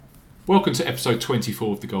Welcome to episode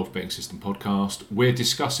 24 of the Golf Betting System podcast. We're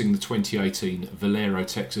discussing the 2018 Valero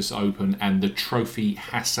Texas Open and the Trophy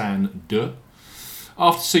Hassan II.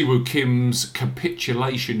 After Siwoo Kim's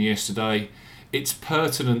capitulation yesterday, it's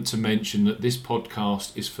pertinent to mention that this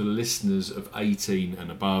podcast is for listeners of 18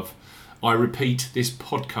 and above. I repeat, this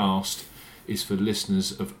podcast is for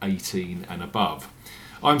listeners of 18 and above.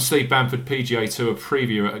 I'm Steve Bamford, PGA Tour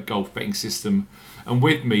previewer at Golf Betting System, and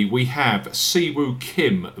with me we have Siwoo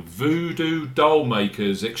Kim, voodoo doll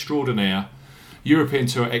makers extraordinaire, European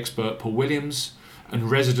Tour expert Paul Williams,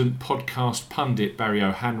 and resident podcast pundit Barry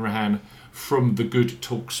O'Hanrahan from the Good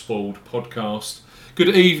Talk Spoiled podcast. Good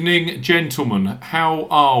evening, gentlemen. How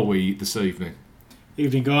are we this evening?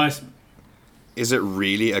 Evening, guys. Is it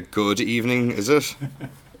really a good evening, is it?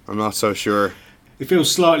 I'm not so sure. It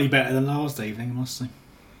feels slightly better than last evening, I must say.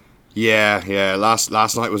 Yeah. Last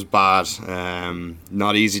night was bad.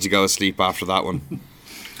 Not easy to go to sleep after that one.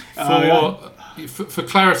 For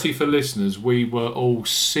clarity for listeners, we were all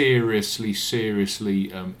seriously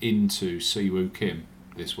into Siwoo Kim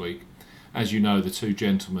this week. As you know, the two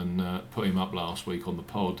gentlemen put him up last week on the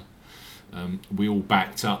pod. We all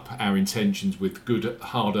backed up our intentions with good,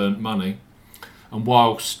 hard-earned money. And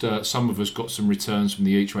whilst some of us got some returns from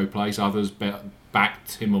the each way plays, others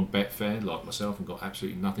backed him on Betfair, like myself, and got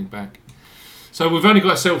absolutely nothing back. So we've only got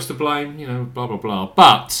ourselves to blame, blah, blah, blah.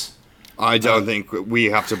 But I don't think we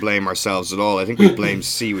have to blame ourselves at all. I think we blame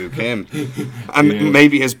Siwoo Kim. And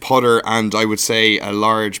maybe his putter, and I would say a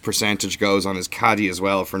large percentage goes on his caddy as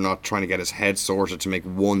well for not trying to get his head sorted to make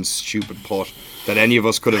one stupid putt that any of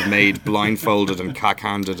us could have made blindfolded and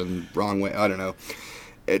cack-handed and wrong way. I don't know.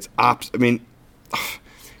 It's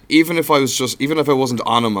even if I wasn't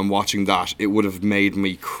on him and watching that, it would have made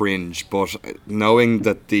me cringe. But knowing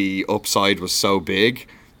that the upside was so big,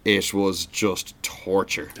 it was just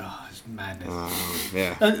torture. Oh, it's madness.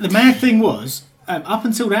 Yeah. The mad thing was, up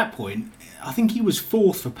until that point, I think he was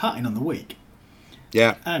fourth for putting on the week.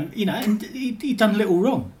 Yeah. And he'd done little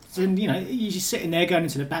wrong. And you're just sitting there going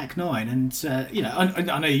into the back nine, and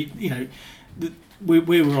I know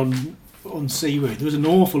we were on Siwoo. There was an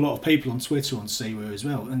awful lot of people on Twitter on Siwoo as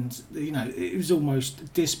well, and it was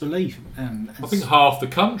almost disbelief. I think half the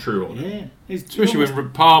country were on it. Yeah, especially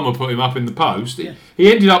when Palmer put him up in the post. Yeah.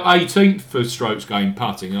 He ended up 18th for strokes gained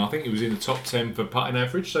putting, and I think he was in the top 10 for putting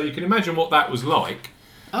average. So you can imagine what that was like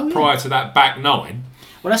prior to that back nine.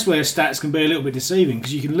 Well, that's where stats can be a little bit deceiving,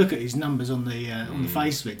 because you can look at his numbers on the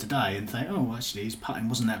face of it today and think, oh, actually his putting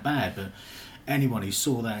wasn't that bad, but anyone who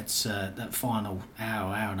saw that final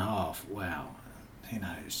hour and a half, wow,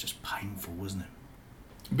 it's just painful, wasn't it?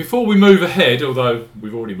 Before we move ahead, although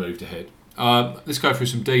we've already moved ahead, let's go through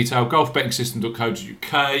some detail.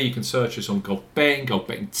 golfbettingsystem.co.uk. You can search us on golf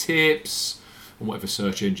betting tips, on whatever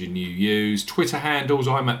search engine you use. Twitter handles: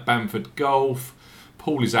 I'm at Bamford Golf,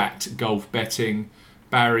 Paul is at Golf Betting,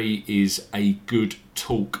 Barry is a Good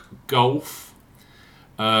Talk Golf.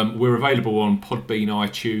 We're available on Podbean,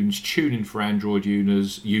 iTunes, TuneIn for Android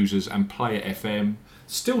users, and Player FM.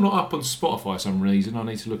 Still not up on Spotify for some reason. I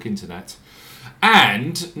need to look into that.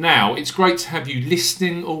 And now, it's great to have you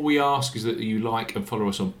listening. All we ask is that you like and follow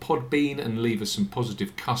us on Podbean and leave us some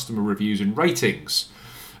positive customer reviews and ratings.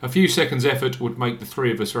 A few seconds effort would make the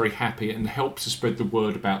three of us very happy and help to spread the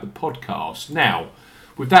word about the podcast. Now,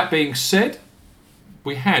 with that being said,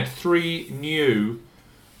 we had 3 new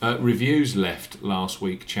reviews left last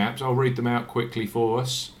week, chaps. I'll read them out quickly for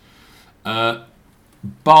us. I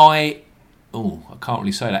can't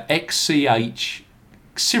really say that. XCH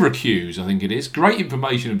Syracuse, I think it is. Great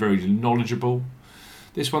information and very knowledgeable.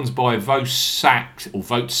 This one's by Vosac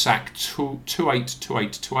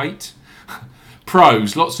 282828.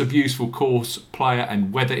 Pros, lots of useful course, player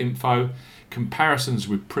and weather info. Comparisons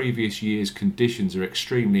with previous year's conditions are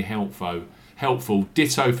extremely helpful.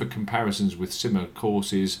 Ditto for comparisons with similar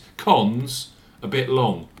courses. Cons, a bit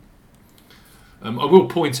long. I will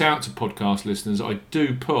point out to podcast listeners, I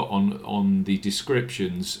do put on the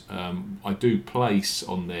descriptions, I do place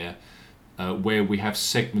on there where we have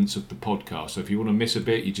segments of the podcast. So if you want to miss a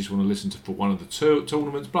bit, you just want to listen for one of the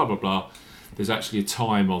tournaments, blah, blah, blah, there's actually a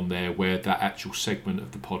time on there where that actual segment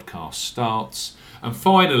of the podcast starts. And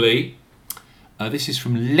finally, this is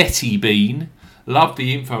from Letty Bean. Love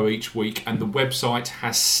the info each week, and the website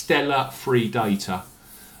has stellar free data.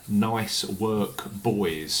 Nice work,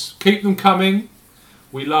 boys. Keep them coming.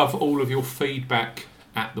 We love all of your feedback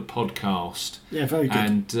at the podcast. Yeah, very good.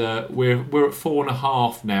 And we're at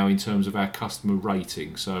 4.5 now in terms of our customer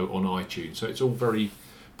rating, so on iTunes. So it's all very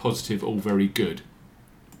positive, all very good.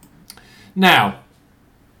 Now,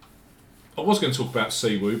 I was going to talk about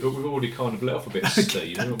Siwoo, but we've already kind of let off a bit of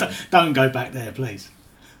steam, haven't we? Don't go back there, please.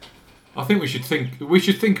 I think we should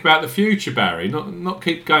think about the future, Barry. Not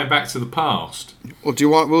keep going back to the past. Well, do you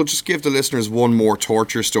want? We'll just give the listeners one more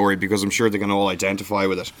torture story because I'm sure they can all identify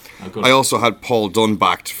with it. I also had Paul Dunn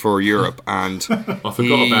backed for Europe, and I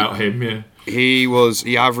forgot about him. Yeah,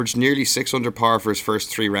 he averaged nearly 600 par for his first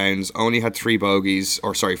 3 rounds. Only had 4 bogeys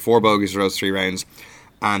for those 3 rounds,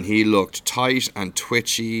 and he looked tight and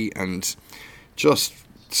twitchy and just.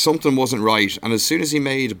 Something wasn't right, and as soon as he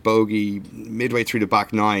made a bogey midway through the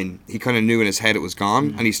back 9, he kind of knew in his head it was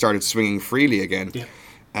gone, and he started swinging freely again. Yeah.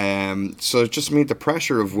 So it just made the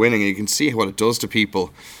pressure of winning. You can see what it does to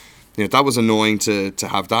people. That was annoying to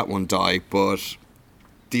have that one die, but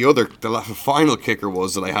the final kicker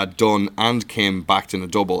was that I had Dunn and Kim backed in a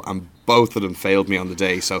double, and both of them failed me on the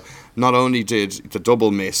day. So not only did the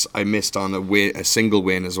double miss, I missed on a single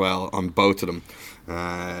win as well on both of them.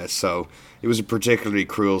 So it was a particularly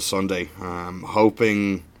cruel Sunday. I'm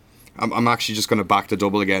actually just going to back the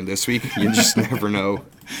double again this week. You just never know.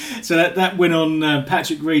 So that win on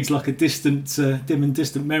Patrick Reed's like a dim and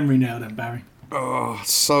distant memory now then, Barry. Oh,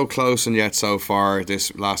 so close and yet so far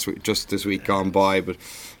this week gone by. But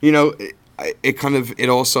it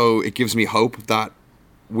gives me hope that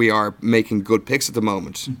we are making good picks at the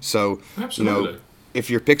moment. So absolutely. If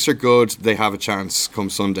your picks are good, they have a chance come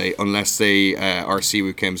Sunday, unless they are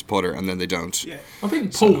Siwoo Kim's putter, and then they don't. Yeah. I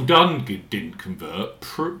think Paul Dunn didn't convert,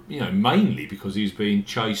 mainly because he's being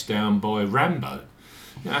chased down by Rambo.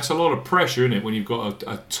 That's a lot of pressure, isn't it, when you've got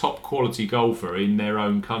a top quality golfer in their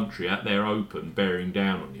own country at their Open bearing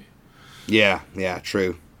down on you. Yeah,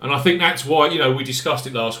 true. And I think that's why, we discussed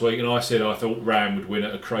it last week, and I said I thought Ram would win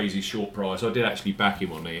at a crazy short price. I did actually back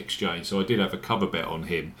him on the exchange, so I did have a cover bet on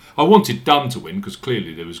him. I wanted Dunn to win because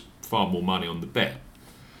clearly there was far more money on the bet.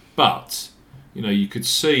 But, you could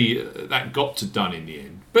see that got to Dunn in the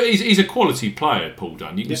end. But he's a quality player, Paul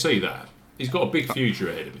Dunn. You can see that. He's got a big future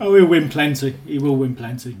ahead of him. Oh, he'll win plenty. He will win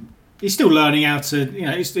plenty. He's still learning how to,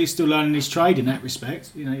 he's still learning his trade in that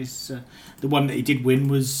respect. He's the one that he did win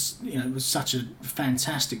was such a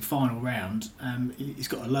fantastic final round. He's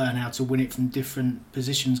got to learn how to win it from different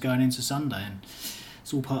positions going into Sunday, and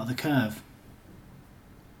it's all part of the curve.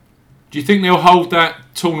 Do you think they'll hold that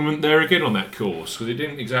tournament there again on that course? Because it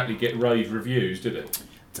didn't exactly get rave reviews, did it?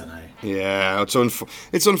 Don't know. Yeah,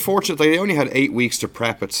 it's unfortunate. They only had 8 weeks to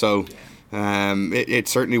prep it, so. Yeah. It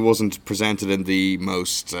certainly wasn't presented in the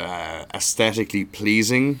most aesthetically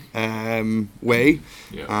pleasing way,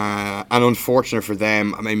 and unfortunate for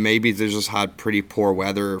them. I mean, maybe they just had pretty poor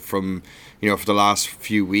weather from for the last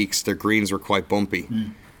few weeks. Their greens were quite bumpy.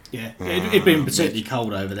 Yeah, it'd been particularly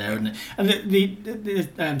cold over there, and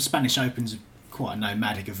the Spanish Open's quite a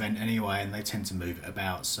nomadic event anyway, and they tend to move it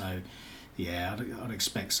about. So. Yeah, I'd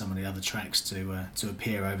expect some of the other tracks to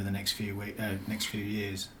appear over the next few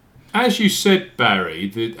years. As you said, Barry,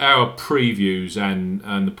 our previews and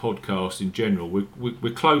the podcast in general,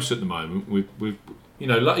 we're close at the moment. We've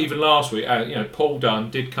even last week, Paul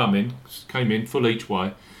Dunn came in full each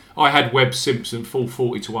way. I had Webb Simpson full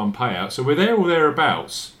 40-1 payout, so we're there or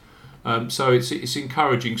thereabouts. So it's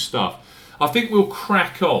encouraging stuff. I think we'll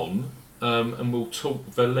crack on and we'll talk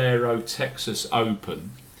Valero Texas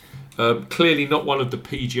Open. Clearly not one of the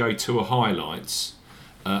PGA Tour highlights,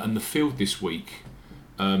 and the field this week.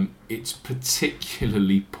 It's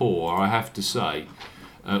particularly poor, I have to say,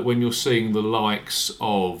 when you're seeing the likes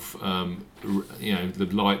of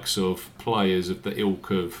players of the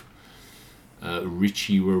ilk of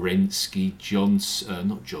Richie Wierenski,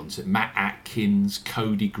 Matt Atkins,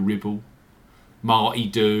 Cody Gribble, Marty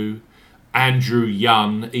Dew, Andrew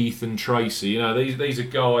Young, Ethan Tracy. These are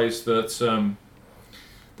guys that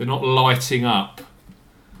they're not lighting up.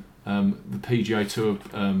 The PGA Tour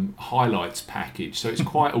highlights package, so it's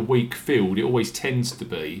quite a weak field. It always tends to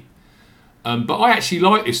be, but I actually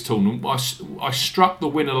like this tournament. I struck the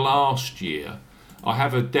winner last year. I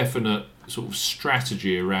have a definite sort of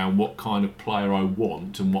strategy around what kind of player I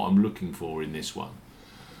want and what I'm looking for in this one.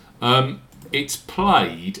 It's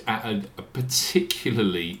played at a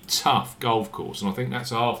particularly tough golf course, and I think that's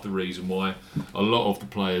half the reason why a lot of the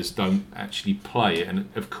players don't actually play it. And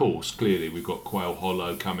of course, clearly, we've got Quail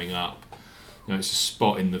Hollow coming up. It's a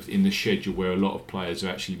spot in the schedule where a lot of players are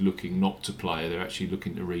actually looking not to play; they're actually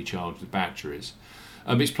looking to recharge the batteries.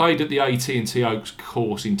 It's played at the AT&T Oaks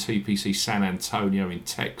course in TPC San Antonio in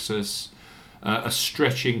Texas. A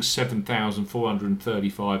stretching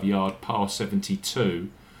 7,435 yard par 72.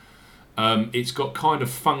 It's got kind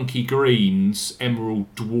of funky greens,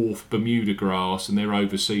 emerald dwarf Bermuda grass, and they're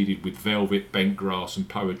overseeded with velvet, bent grass and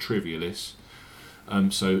Poa trivialis.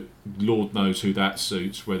 So Lord knows who that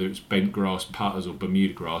suits, whether it's bent grass putters or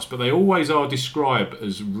Bermuda grass. But they always are described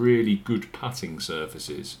as really good putting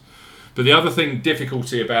surfaces. But the other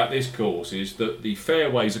difficulty about this course is that the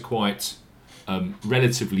fairways are quite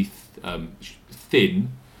relatively thin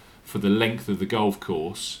for the length of the golf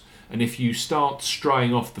course, and if you start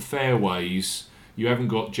straying off the fairways, you haven't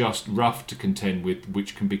got just rough to contend with,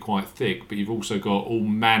 which can be quite thick, but you've also got all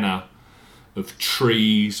manner of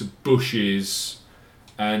trees, bushes,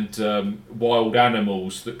 and wild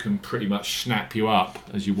animals that can pretty much snap you up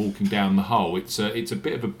as you're walking down the hole. It's a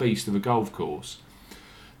bit of a beast of a golf course.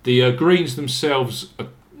 The greens themselves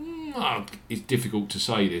it's difficult to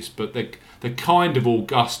say this, but they're kind of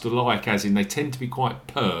Augusta-like, as in they tend to be quite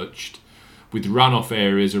perched with runoff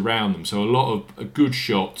areas around them. So a lot of good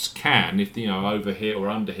shots can, if overhit or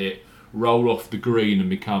underhit, roll off the green and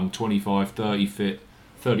become 25,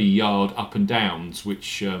 30 yard up and downs,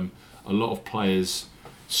 which a lot of players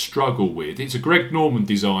struggle with. It's a Greg Norman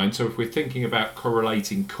design, so if we're thinking about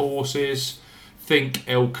correlating courses, think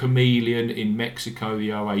El Chameleon in Mexico, the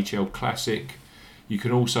OHL Classic. You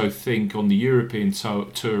can also think on the European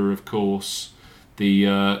Tour, of course, the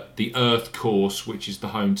Earth course, which is the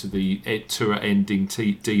home to the tour-ending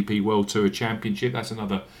DP World Tour Championship. That's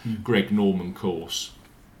another Greg Norman course.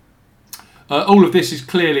 All of this is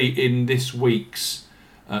clearly in this week's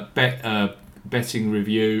betting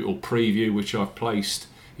review or preview, which I've placed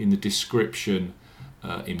in the description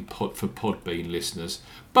for Podbean listeners.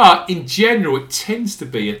 But in general, it tends to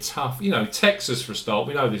be a tough, Texas for a start.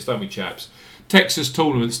 We know this, don't we, chaps? Texas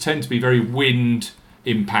tournaments tend to be very wind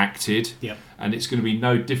impacted, yep. And it's going to be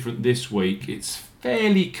no different this week. It's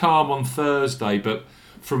fairly calm on Thursday, but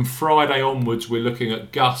from Friday onwards, we're looking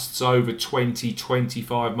at gusts over 20,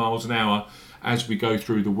 25 miles an hour as we go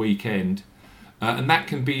through the weekend. And that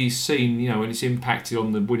can be seen, when it's impacted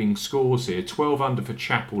on the winning scores here. 12 under for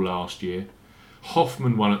Chappell last year.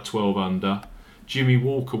 Hoffman won at 12 under. Jimmy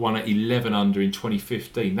Walker won at 11 under in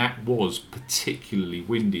 2015. That was particularly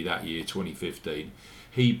windy that year, 2015.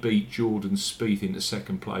 He beat Jordan Spieth into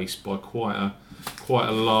second place by quite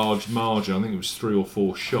a large margin. I think it was 3 or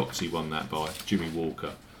 4 shots he won that by, Jimmy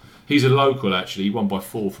Walker. He's a local, actually. He won by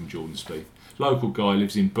 4 from Jordan Spieth. Local guy,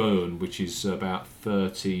 lives in Bern, which is about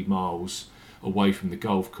 30 miles away from the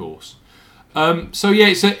golf course.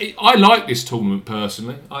 I like this tournament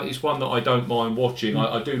personally. It's one that I don't mind watching.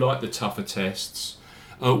 I do like the tougher tests.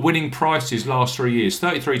 Winning prices last 3 years: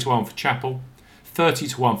 33-1 for Chappell,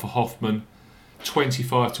 30-1 for Hoffman,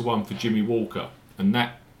 25-1 for Jimmy Walker, and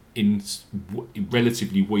that in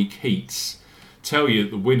relatively weak heats tell you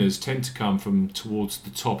that the winners tend to come from towards the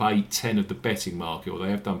top 8-10 of the betting market, or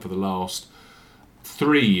they have done for the last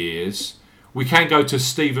 3 years. We can go to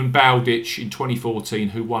Stephen Bowditch in 2014,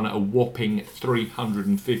 who won at a whopping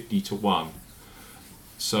 350-1.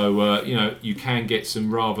 So, you can get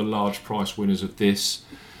some rather large price winners of this.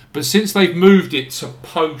 But since they've moved it to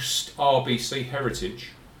post-RBC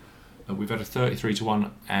Heritage, we've had a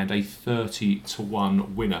 33-1 and a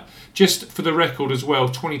 30-1 winner. Just for the record as well,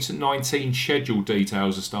 2019 schedule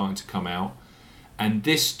details are starting to come out. And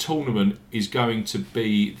this tournament is going to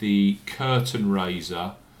be the curtain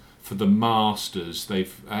raiser for the Masters.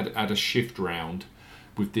 They've had a shift round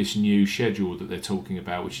with this new schedule that they're talking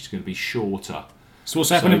about, which is going to be shorter. So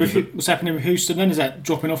what's happening with Houston then? Is that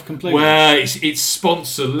dropping off completely? Well, it's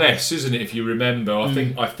sponsor less, isn't it? If you remember, I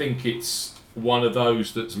think it's one of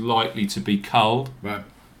those that's likely to be culled. Right.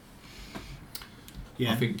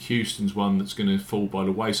 Yeah. I think Houston's one that's going to fall by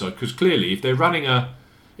the wayside, because clearly, if they're running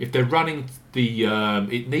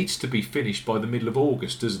it needs to be finished by the middle of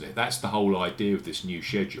August, doesn't it? That's the whole idea of this new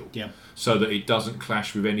schedule. Yeah. So that it doesn't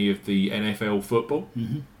clash with any of the NFL football.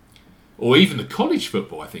 Mm-hmm. Or even the college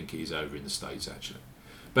football, I think it is over in the States, actually.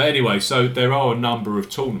 But anyway, so there are a number of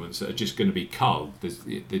tournaments that are just going to be culled.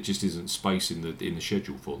 There just isn't space in the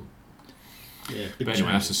schedule for them. Yeah, but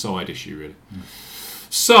anyway, that's a side issue, really. Mm.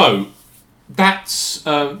 So, that's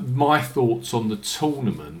my thoughts on the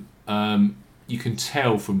tournament. You can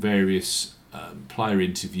tell from various player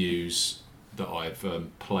interviews that I've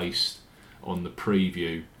placed on the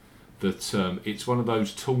preview that it's one of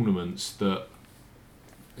those tournaments that,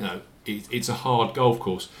 it's a hard golf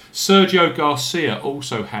course. Sergio Garcia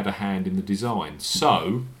also had a hand in the design.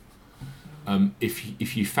 So,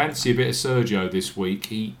 if you fancy a bit of Sergio this week,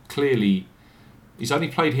 he's only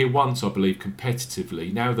played here once, I believe,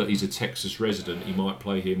 competitively. Now that he's a Texas resident, he might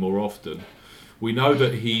play here more often. We know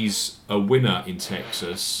that he's a winner in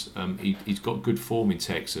Texas. He's got good form in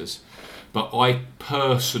Texas. But I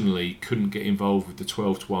personally couldn't get involved with the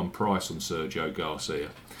 12-1 price on Sergio Garcia.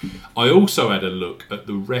 I also had a look at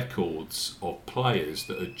the records of players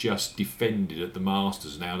that had just defended at the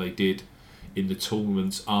Masters and how they did in the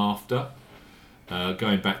tournaments after.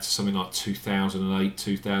 going back to something like 2008,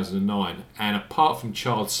 2009. And apart from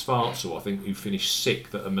Charles Schwartzel, I think, who finished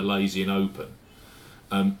 6th at a Malaysian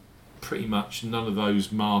Open, pretty much none of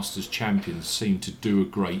those Masters champions seem to do a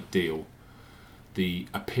great deal. The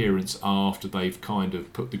appearance after they've kind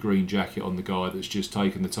of put the green jacket on the guy that's just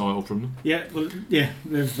taken the title from them. Yeah, well, yeah,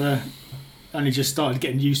 they've only just started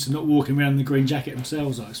getting used to not walking around in the green jacket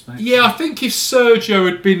themselves, I expect. Yeah, I think if Sergio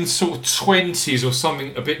had been sort of 20s or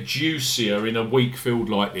something a bit juicier in a weak field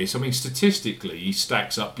like this, I mean, statistically, he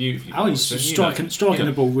stacks up beautifully. Oh, he's striking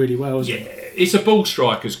the ball really well, isn't he? Yeah, it's a ball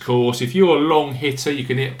striker's course. If you're a long hitter, you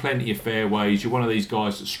can hit plenty of fairways. You're one of these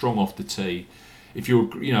guys that's strong off the tee. If you're,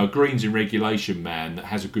 a greens in regulation man that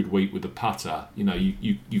has a good week with the putter,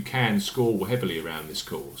 you can score heavily around this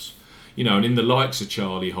course. And in the likes of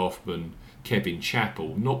Charlie Hoffman, Kevin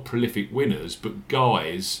Chappell, not prolific winners, but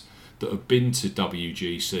guys that have been to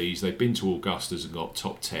WGCs, they've been to Augustas and got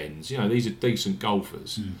top 10s. These are decent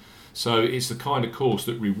golfers. So it's the kind of course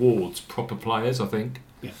that rewards proper players, I think.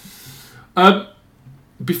 Yeah.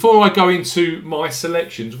 Before I go into my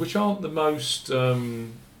selections, which aren't the most... they're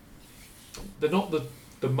not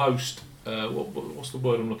the most... what's the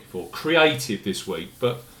word I'm looking for? Creative this week,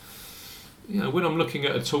 but... when I'm looking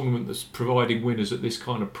at a tournament that's providing winners at this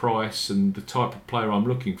kind of price and the type of player I'm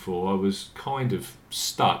looking for, I was kind of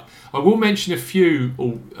stuck. I will mention a few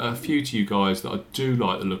to you guys that I do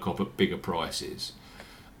like the look of at bigger prices.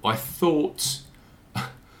 I thought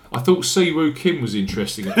Siwoo Kim was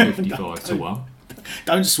interesting at 55 to 1.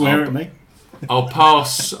 Don't swear at me. I'll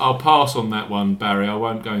pass on that one, Barry. I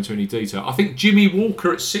won't go into any detail. I think Jimmy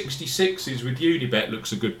Walker at 66s with Unibet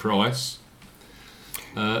looks a good price.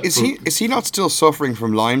 Is he not still suffering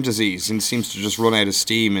from Lyme disease and seems to just run out of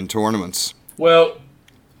steam in tournaments? Well,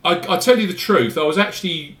 I tell you the truth. I was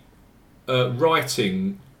actually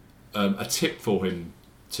writing a tip for him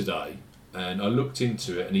today, and I looked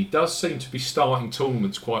into it, and he does seem to be starting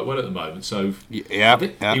tournaments quite well at the moment. So yeah.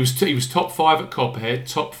 He was top 5 at Copperhead,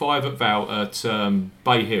 top 5 at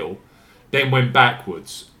Bay Hill, then went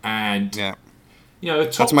backwards, and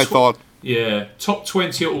that's my thought. Yeah, top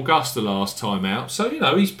 20 at Augusta last time out. So,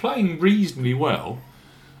 he's playing reasonably well.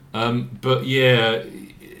 But, yeah,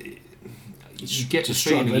 you get the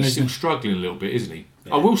feeling he's still struggling a little bit, isn't he?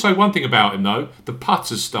 Yeah. I will say one thing about him, though. The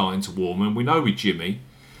putter's starting to warm, and we know with Jimmy,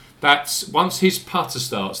 that's once his putter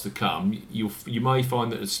starts to come, you may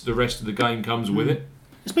find that the rest of the game comes with it.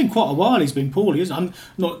 It's been quite a while he's been poorly, isn't it? I'm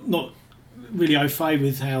not really au fait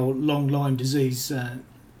with how long Lyme disease...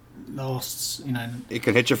 lasts, It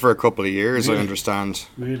can hit you for a couple of years, really? I understand.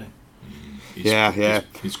 Really?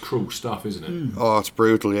 It's cruel stuff, isn't it? Oh, it's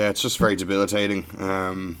brutal, yeah. It's just very debilitating.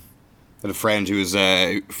 I had a friend who was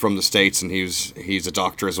from the States, and he's a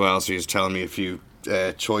doctor as well, so he was telling me a few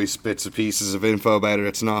choice bits and pieces of info about it.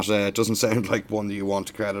 It's not, it doesn't sound like one that you want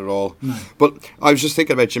to credit at all. No. But I was just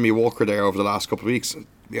thinking about Jimmy Walker there over the last couple of weeks.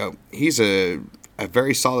 He's a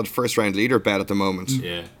very solid first round leader bet at the moment.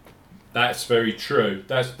 Yeah. That's very true.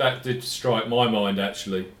 That did strike my mind,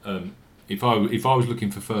 actually. If I was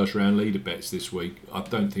looking for first round leader bets this week, I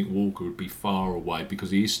don't think Walker would be far away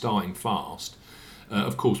because he is starting fast.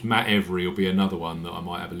 Of course, Matt Every will be another one that I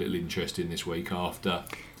might have a little interest in this week after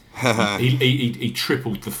he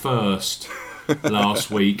tripled the first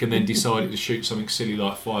last week and then decided to shoot something silly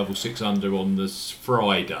like 5 or 6 under on this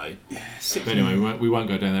Friday. Yeah, but anyway, we won't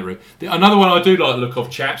go down that route. Another one I do like the look of,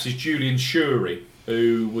 chaps, is Julian Shuri,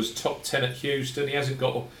 who was top 10 at Houston. He hasn't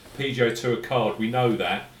got a PGA Tour card, we know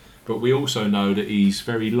that, but we also know that he's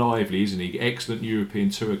very lively, isn't he? Excellent European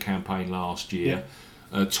Tour campaign last year.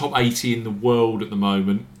 Yeah. Top 80 in the world at the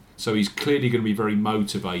moment, so he's clearly going to be very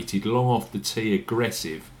motivated, long off the tee,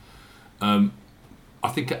 aggressive. I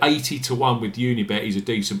think at 80 to 1 with Unibet is a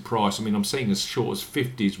decent price. I mean, I'm seeing as short as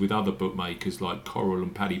 50s with other bookmakers like Coral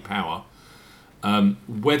and Paddy Power.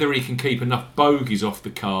 Whether he can keep enough bogeys off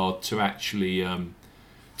the card to actually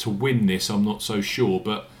to win this, I'm not so sure.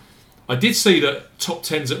 But I did see that top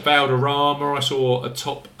 10s at Valderrama. I saw a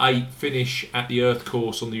top 8 finish at the Earth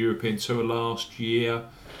Course on the European Tour last year.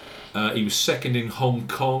 He was second in Hong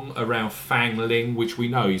Kong around Fangling, which we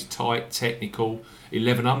know is tight, technical.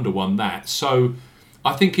 11 under won that. So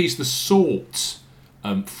I think he's the sort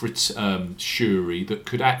for Shuri that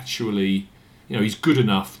could actually... he's good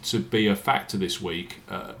enough to be a factor this week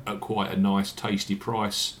at quite a nice, tasty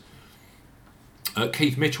price.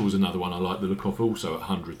 Keith Mitchell's another one I like the look of, also at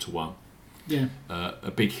 100 to 1. Yeah.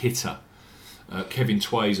 A big hitter. Kevin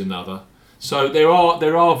Tway's another. So there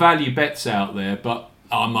are value bets out there, but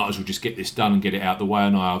I might as well just get this done and get it out the way.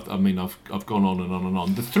 And I've gone on and on and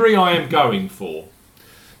on. The 3 I am going for.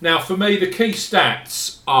 Now, for me, the key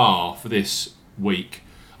stats are for this week.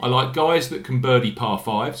 I like guys that can birdie par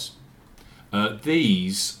fives.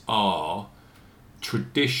 These are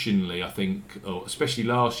traditionally, I think, or especially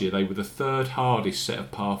last year, they were the third hardest set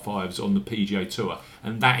of par fives on the PGA Tour,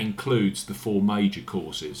 and that includes the 4 major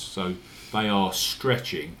courses. So they are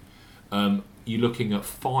stretching. You're looking at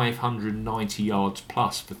 590 yards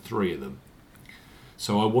plus for 3 of them.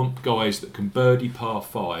 So I want guys that can birdie par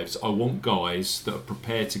fives. I want guys that are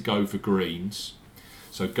prepared to go for greens.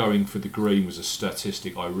 So going for the green was a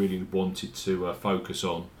statistic I really wanted to focus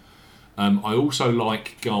on. I also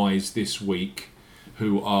like guys this week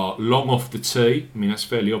who are long off the tee. I mean, that's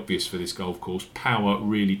fairly obvious for this golf course. Power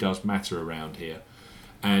really does matter around here.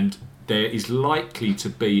 And there is likely to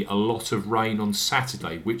be a lot of rain on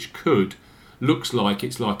Saturday, which looks like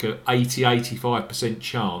it's like a 80-85%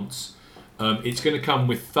 chance. It's going to come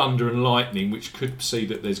with thunder and lightning, which could see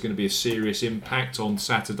that there's going to be a serious impact on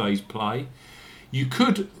Saturday's play. You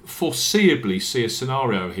could foreseeably see a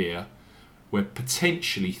scenario here where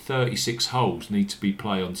potentially 36 holes need to be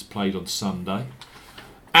played on Sunday.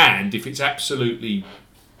 And if it's absolutely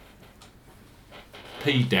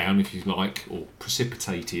peed down, if you like, or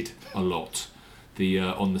precipitated a lot,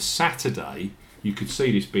 on the Saturday, you could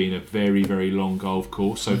see this being a very, very long golf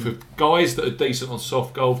course. So for guys that are decent on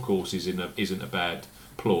soft golf courses, isn't a bad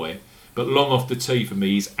ploy. But long off the tee for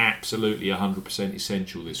me is absolutely 100%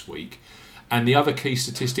 essential this week. And the other key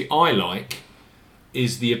statistic I like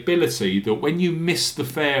is the ability that when you miss the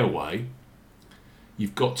fairway,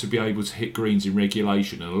 you've got to be able to hit greens in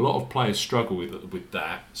regulation. And a lot of players struggle with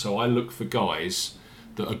that. So I look for guys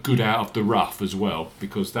that are good out of the rough as well,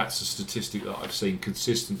 because that's a statistic that I've seen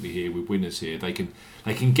consistently here with winners here. They can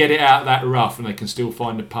get it out of that rough and they can still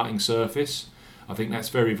find the putting surface. I think that's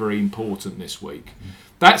very, very important this week.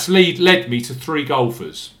 That's led me to 3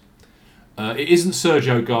 golfers. It isn't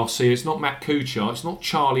Sergio Garcia, it's not Matt Kuchar, it's not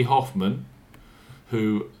Charlie Hoffman,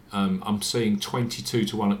 who I'm seeing 22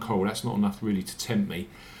 to 1 at Coral. That's not enough really to tempt me.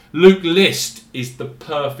 Luke List is the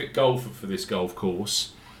perfect golfer for this golf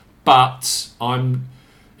course, but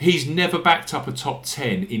he's never backed up a top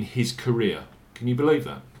 10 in his career. Can you believe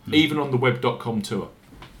that? Even on the web.com tour.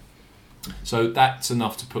 So that's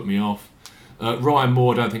enough to put me off. Ryan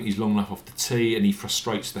Moore, I don't think he's long enough off the tee, and he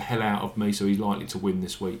frustrates the hell out of me, so he's likely to win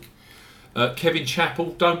this week. Kevin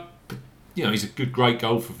Chappell, he's a great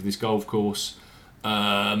golfer for this golf course, but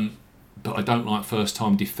I don't like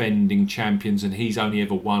first-time defending champions, and he's only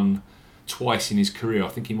ever won twice in his career. I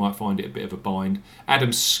think he might find it a bit of a bind.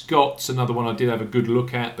 Adam Scott's another one I did have a good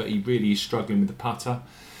look at, but he really is struggling with the putter.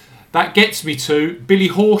 That gets me to Billy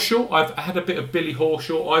Horschel. I've had a bit of Billy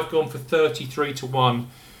Horschel. I've gone for 33 to 1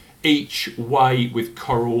 each way with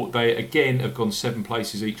Coral. They again have gone 7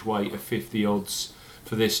 places each way at 50 odds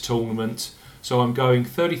for this tournament. So I'm going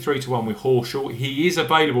 33 to 1 with Horschel. He is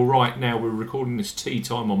available right now. We're recording this tea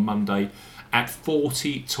time on Monday at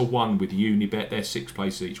 40 to 1 with Unibet. They're 6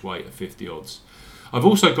 places each way at 50 odds. I've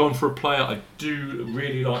also gone for a player I do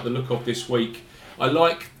really like the look of this week. I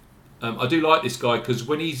do like this guy because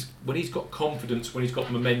when he's got confidence, when he's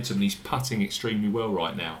got momentum, and he's putting extremely well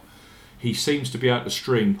right now. He seems to be able to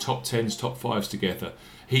string top 10s, top 5s together.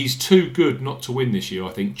 He's too good not to win this year,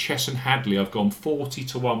 I think. Chesson Hadley, I've gone 40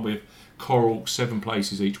 to 1 with Coral, 7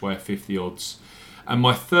 places each way at 50 odds. And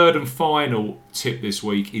my third and final tip this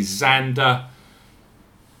week is Xander.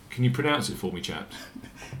 Can you pronounce it for me, chaps?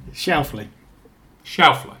 Schauffele.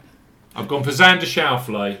 I've gone for Xander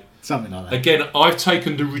Schauffele. Something like that. Again, I've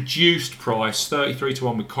taken the reduced price, 33 to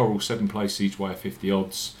 1 with Coral, 7 places each way at 50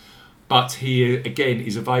 odds. But he, again,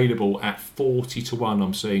 is available at 40 to 1,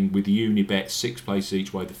 I'm seeing, with Unibet, 6 places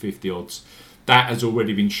each way at 50 odds. That has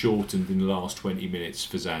already been shortened in the last 20 minutes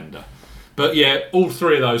for Xander. But yeah, all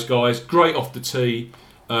 3 of those guys, great off the tee,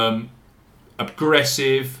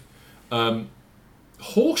 aggressive.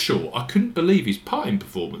 Horschel, I couldn't believe his putting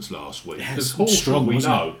performance last week. Because Horschel, strong, we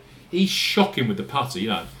know, he's shocking with the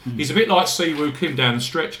putter, He's a bit like Siwoo Kim down the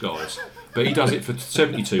stretch, guys. But he does it for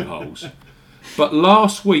 72 holes. But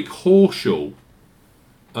last week, Horschel,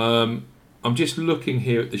 I'm just looking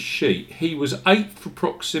here at the sheet. He was 8th for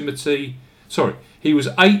proximity. Sorry, he was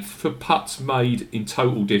 8th for putts made in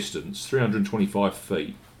total distance, 325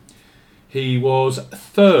 feet. He was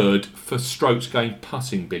 3rd for strokes gained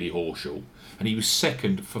putting, Billy Horschel, and he was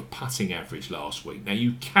 2nd for putting average last week. Now,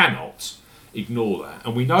 you cannot ignore that.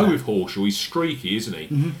 And we know with Horschel, he's streaky, isn't he?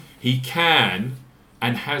 Mm-hmm. He can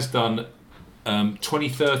and has done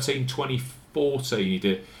 2013,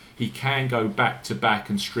 2014, he can go back to back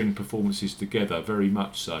and string performances together, very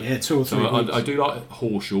much so. Yeah, 2 or 3 weeks. I do like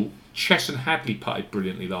Horschel. Chesson Hadley putted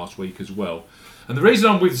brilliantly last week as well. And the reason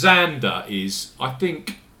I'm with Xander is I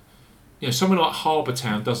think someone like Harbour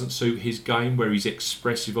Town doesn't suit his game, where he's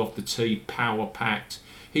expressive off the tee, power packed.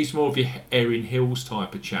 He's more of your Erin Hills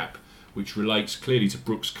type of chap, which relates clearly to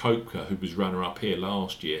Brooks Koepka, who was runner up here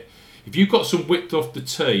last year. If you've got some width off the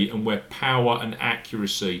tee and where power and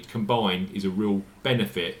accuracy combined is a real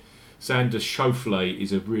benefit, Xander Schauffele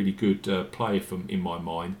is a really good player in my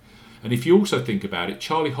mind. And if you also think about it,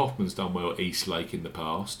 Charlie Hoffman's done well at Eastlake in the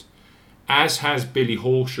past, as has Billy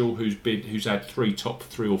Horschel, who's had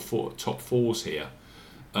top fours here.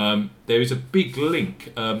 There is a big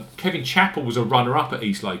link. Kevin Chappell was a runner-up at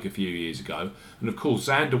Eastlake a few years ago, and of course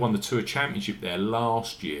Xander won the Tour Championship there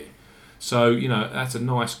last year. So that's a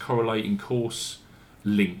nice correlating course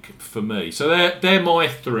link for me. So they're my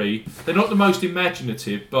three. They're not the most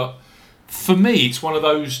imaginative, but for me it's one of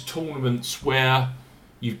those tournaments where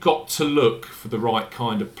you've got to look for the right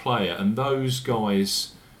kind of player, and those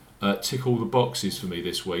guys tick all the boxes for me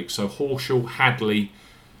this week. So Horschel, Hadley,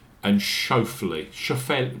 and Schauffele.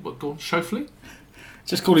 Schauffele?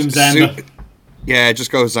 Just call him Xander. Yeah,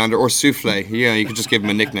 just go with Xander or Souffle. Yeah, you could just give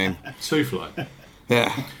him a nickname. Souffle.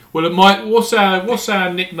 Yeah. Well, what's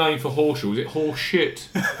our nickname for Horschel? Is it horse shit?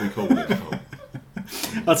 We call it.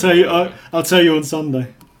 I'll tell you on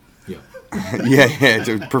Sunday.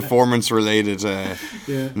 Yeah, performance-related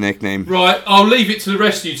nickname. Right, I'll leave it to the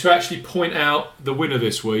rest of you to actually point out the winner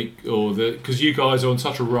this week, because you guys are on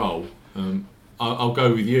such a roll. I'll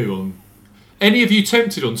go with you on. Any of you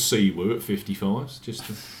tempted on Siwoo at 55s? Just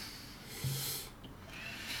to...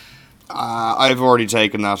 I've already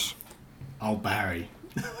taken that. Oh, Barry.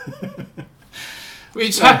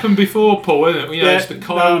 It's happened before, Paul, isn't it? It's the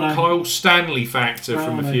No. Kyle Stanley factor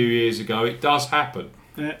from a few years ago. It does happen.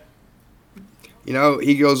 Yeah.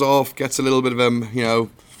 He goes off, gets a little bit of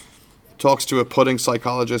talks to a putting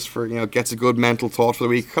psychologist for, gets a good mental thought for the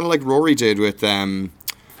week, kind of like Rory did with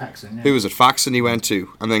Faxon, who was it? Faxon he went to,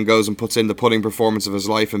 and then goes and puts in the putting performance of his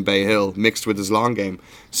life in Bay Hill, mixed with his long game.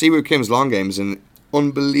 Siwoo Kim's long game is in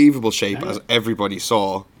unbelievable shape, as everybody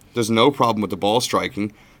saw. There's no problem with the ball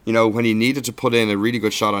striking. When he needed to put in a really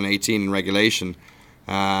good shot on 18 in regulation,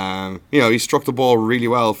 he struck the ball really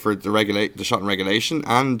well for the shot in regulation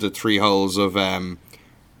and the 3 holes of the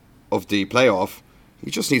playoff. He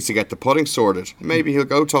just needs to get the putting sorted. Maybe he'll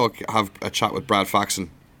go have a chat with Brad Faxon.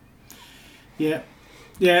 Yeah.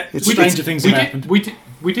 Yeah, stranger things have happened.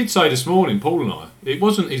 We did say this morning, Paul and I, it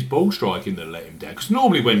wasn't his ball striking that let him down. Because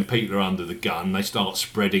normally when people are under the gun, they start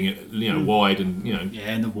spreading it, wide and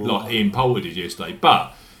in the wall, like Ian Poulter did yesterday.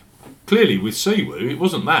 But clearly with Siwoo, it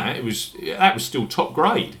wasn't that. That was still top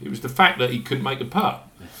grade. It was the fact that he couldn't make a putt.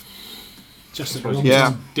 Just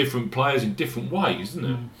different players in different ways, isn't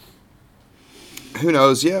it? Who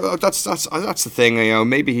knows? Yeah, well, that's the thing.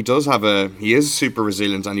 Maybe he is super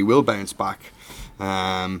resilient and he will bounce back.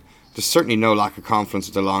 There's certainly no lack of confidence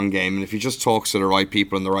with the long game, and if he just talks to the right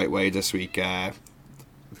people in the right way this week,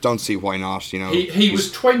 don't see why not. He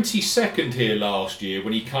was 22nd here last year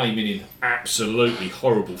when he came in absolutely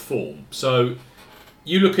horrible form. So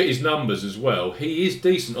you look at his numbers as well. He is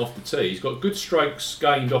decent off the tee. He's got good strokes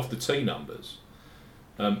gained off the tee numbers.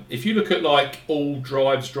 If you look at all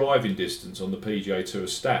driving distance on the PGA Tour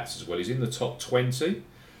stats as well, he's in the top 20.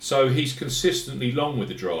 So he's consistently long with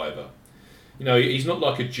the driver. He's not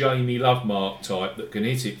like a Jamie Lovemark type that can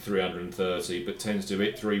hit it 330 but tends to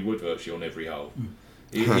hit 3 wood virtually on every hole.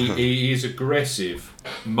 He is aggressive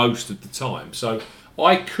most of the time. So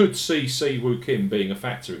I could see Siwoo Kim being a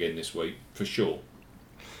factor again this week, for sure.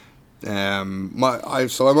 So I'm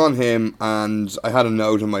on him, and I had a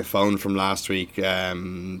note on my phone from last week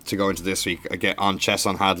to go into this week. I get on Chess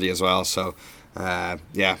on Hadley as well. So,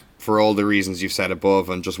 for all the reasons you've said above,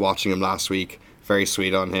 and just watching him last week, very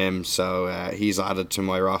sweet on him. So he's added to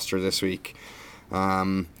my roster this week.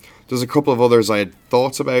 There's a couple of others I had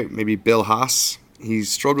thoughts about. Maybe Bill Haas. He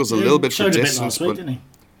struggles a little bit for distance, but didn't he?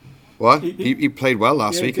 What? He played well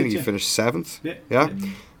last week. I think he finished 7th. Yeah.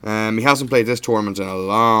 He hasn't played this tournament in a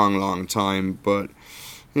long, long time, but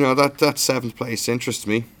that 7th place interests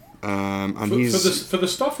me. And for the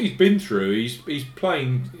stuff he's been through, he's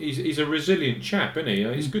playing. He's a resilient chap, isn't he?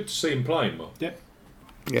 It's good to see him playing well.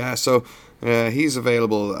 Yeah. So he's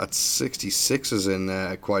available at 66s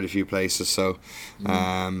in quite a few places. So.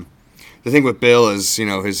 The thing with Bill is,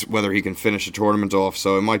 his whether he can finish a tournament off.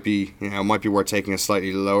 So it might be worth taking a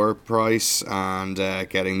slightly lower price and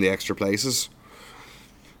getting the extra places.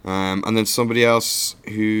 And then somebody else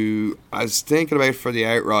who I was thinking about for the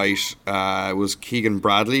outright was Keegan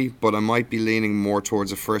Bradley, but I might be leaning more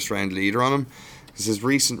towards a first round leader on him because his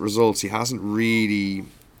recent results, he's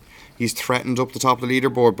threatened up the top of the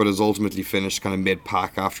leaderboard, but has ultimately finished kind of mid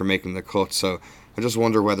pack after making the cut. So I just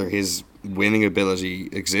wonder whether his winning ability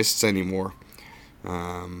exists anymore.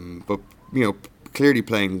 But clearly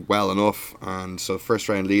playing well enough, and so first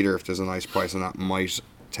round leader, if there's a nice price on that, might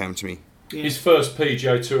tempt me. Yeah. His first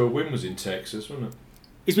PGA Tour win was in Texas, wasn't it?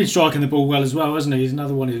 He's been striking the ball well as well, hasn't he? He's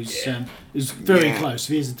another one who's very close. If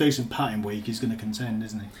he has a decent putting week, he's going to contend,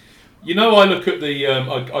 isn't he? You know, I look at the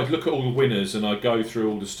I look at all the winners and I go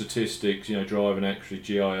through all the statistics. Driving accuracy,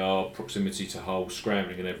 GIR, proximity to hole,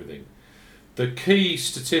 scrambling, and everything. The key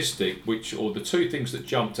statistic, or the two things that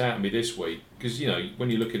jumped out at me this week, because when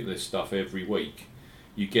you look at this stuff every week,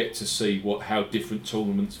 you get to see how different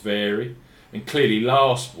tournaments vary. And clearly,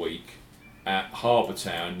 last week at Harbour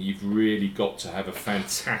Town, you've really got to have a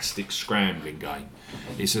fantastic scrambling game.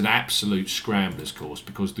 It's an absolute scramblers course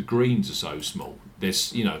because the greens are so small.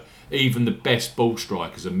 There's, even the best ball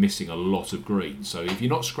strikers are missing a lot of greens. So if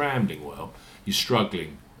you're not scrambling well, you're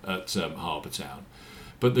struggling at Harbour Town.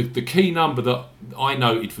 But the key number that I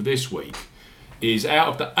noted for this week is out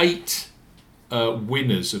of the 8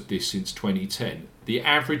 winners of this since 2010, the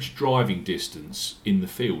average driving distance in the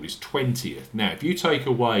field is 20th. Now, if you take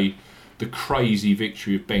away the crazy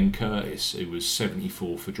victory of Ben Curtis, who was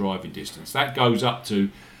 74 for driving distance, that goes up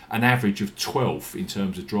to an average of 12th in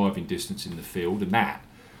terms of driving distance in the field, and that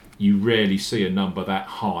you rarely see a number that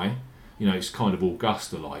high. It's kind of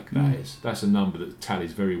Augusta-like. That's a number that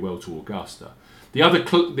tallies very well to Augusta. The other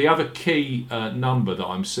key number that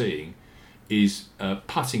I'm seeing is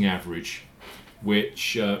putting average,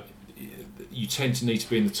 which you tend to need to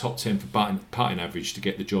be in the top 10 for putting average to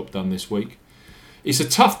get the job done this week. It's a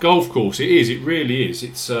tough golf course. It is. It really is.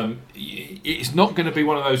 It's not going to be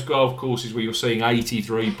one of those golf courses where you're seeing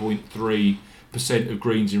 83.3% of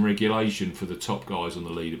greens in regulation for the top guys on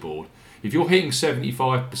the leaderboard. If you're hitting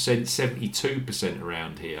 75%, 72%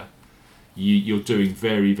 around here, you're doing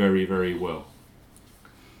very, very, very well.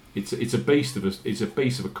 It's a beast of a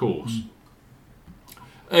course.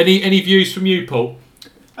 Any views from you, Paul?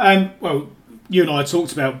 Well, you and I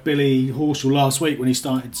talked about Billy Horschel last week when he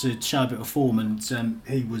started to show a bit of form, and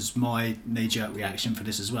he was my knee-jerk reaction for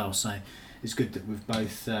this as well. So it's good that we've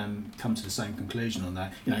both come to the same conclusion on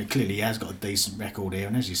that. Clearly he has got a decent record here,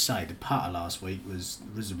 and as you say, the putter last week was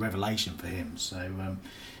a revelation for him. So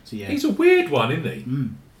yeah, he's a weird one, isn't he?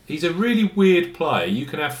 He's a really weird player. You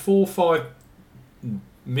can have 4 or 5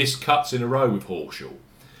 missed cuts in a row with Horschel,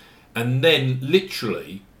 and then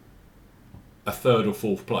literally a 3rd or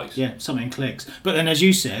 4th place. Yeah, something clicks. But then, as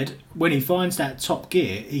you said, when he finds that top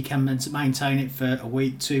gear, he can maintain it for a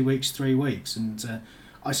week, 2 weeks, 3 weeks, and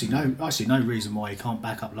I see no reason why he can't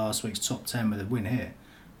back up last week's top 10 with a win here.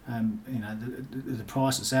 The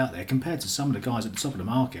price that's out there compared to some of the guys at the top of the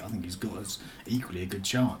market, I think he's got equally a good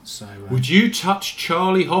chance. So, would you touch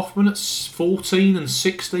Charlie Hoffman at 14 and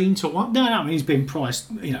 16 to 1? No. I mean, he's been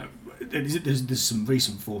priced. There's some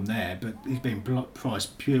recent form there, but he's been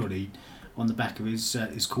priced purely on the back of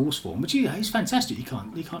his course form, which he's fantastic. You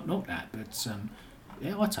can't knock that. But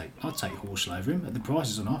I'd take Horschel over him at the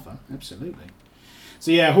prices on offer. Absolutely.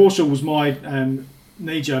 So yeah, Horschel was my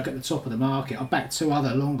knee-jerk at the top of the market. I backed 2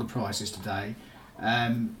 other longer prices today.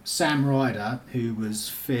 Sam Ryder, who was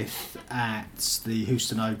 5th at the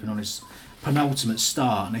Houston Open on his penultimate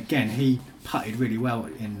start, and again he putted really well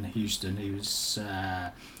in Houston. He was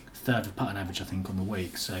 3rd for putting average, I think, on the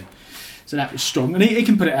week. So that was strong, and he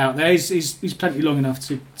can put it out there. He's plenty long enough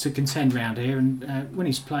to contend round here, and when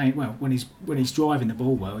he's playing well, when he's driving the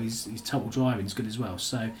ball well, his total driving's good as well.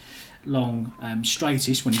 So long,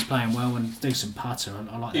 straightish when he's playing well, and decent putter.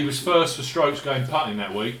 I like that. He was first for strokes going putting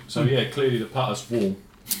that week, so yeah, clearly the putter's warm.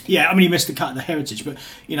 Yeah, I mean he missed the cut at the Heritage, but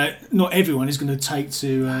not everyone is going to take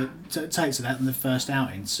to that in the first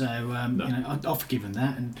outing. So no. I'll forgive him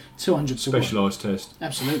that. And 200 to 1. Specialised test.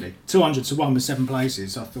 Absolutely, 200 to 1 with 7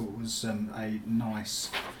 places. I thought was a nice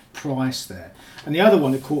price there. And the other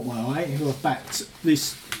one that caught my eye, who I backed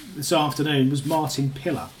this afternoon, was Martin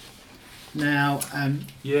Pillar. Now,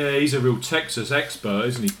 yeah, he's a real Texas expert,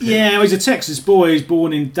 isn't he? Yeah, well, he's a Texas boy. He's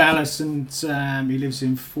born in Dallas, and he lives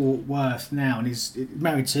in Fort Worth now. And he's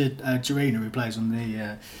married to Jarena, who plays on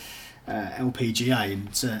the LPGA, and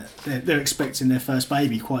they're expecting their first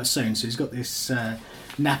baby quite soon. So he's got this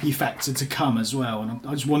nappy factor to come as well. And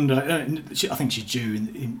I just wonder. I think she's due.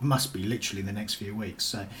 It must be literally in the next few weeks.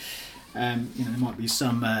 So there might be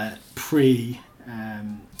some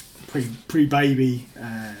pre-baby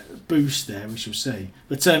boost there, we shall see.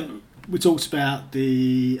 But we talked about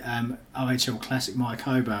the OHL Classic Mike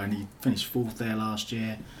Hobo, and he finished 4th there last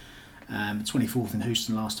year, 24th in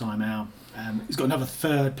Houston last time out. He's got another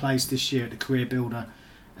 3rd place this year at the Career Builder,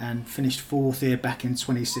 and finished 4th here back in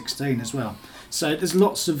 2016 as well. So there's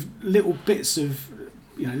lots of little bits of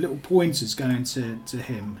little pointers going to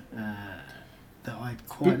him that I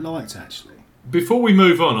quite liked actually. Before we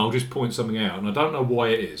move on, I'll just point something out, and I don't know why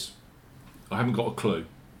it is. I haven't got a clue.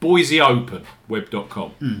 Boise Open,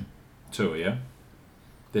 web.com. Tour, yeah?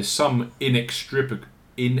 There's some inextricable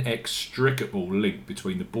link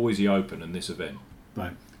between the Boise Open and this event.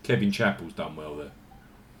 Right. Kevin Chappell's done well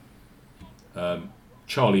there.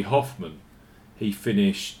 Charlie Hoffman, he's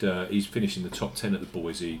finished in the top 10 at the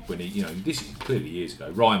Boise when this is clearly years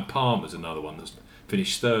ago. Ryan Palmer's another one that's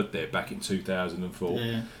finished third there back in 2004.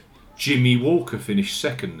 Yeah. Jimmy Walker finished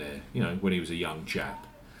second there, when he was a young chap.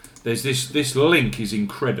 There's this link is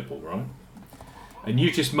incredible, right? And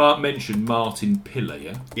you just mentioned Martin Piller,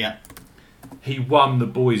 yeah? Yeah. He won the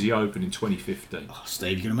Boise Open in 2015. Oh,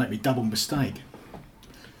 Steve, you're going to make me double mistake.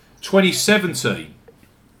 2017,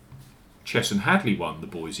 Chesson Hadley won the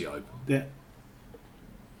Boise Open. Yeah.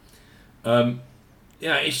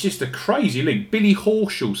 It's just a crazy link. Billy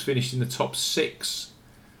Horschel's finished in the top 6,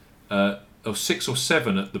 or 6 or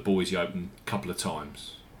 7 at the Boise Open a couple of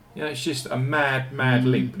times. It's just a mad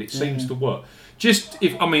link, but it seems to work.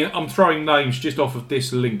 I'm throwing names just off of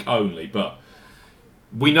this link only, but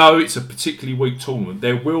we know it's a particularly weak tournament.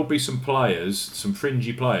 There will be some players, some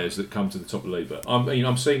fringy players that come to the top of the league. But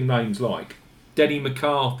I'm seeing names like Denny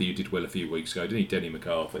McCarthy, who did well a few weeks ago, didn't he? Denny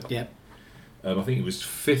McCarthy. Yep. I think it was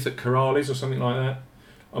 5th at Corrales or something like that.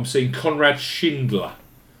 I'm seeing Conrad Schindler,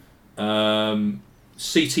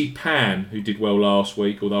 CT Pan, who did well last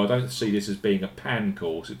week, although I don't see this as being a Pan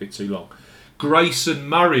course, it's a bit too long. Grayson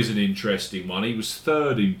Murray's an interesting one. He was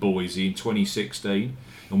 3rd in Boise in 2016,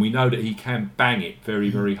 and we know that he can bang it very,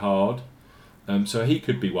 very hard. So he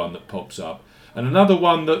could be one that pops up. And another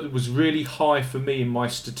one that was really high for me in my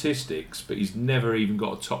statistics, but he's never even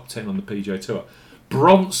got a top 10 on the PGA Tour,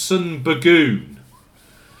 Bronson Burgoon.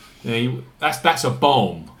 That's a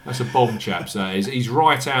bomb. That's a bomb, chaps. That is. He's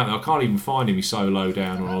right out there. I can't even find him. He's so low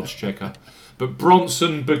down on Odds Checker. But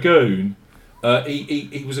Bronson Burgoon,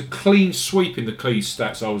 he was a clean sweep in the clean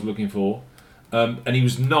stats I was looking for, and he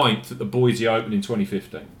was 9th at the Boise Open in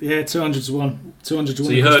 2015. Yeah, 200 to 1. 200 to 1.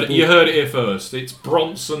 So you heard it here first. It's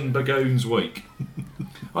Bronson Burgoon's week.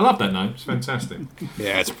 I love that name. It's fantastic.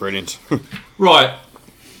 Yeah, it's brilliant. Right.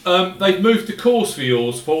 They've moved the course for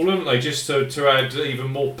yours, Paul, haven't they? Just to add even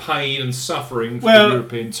more pain and suffering for the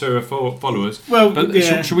European Tour followers.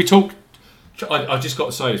 Should we talk? I just got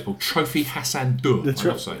to say this, Paul. Trophy Hassan Dur. The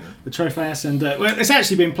Trophy Hassan Dur. Well, it's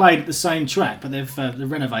actually been played at the same track, but they've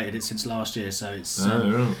renovated it since last year, so it's.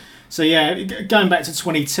 Right. So yeah, going back to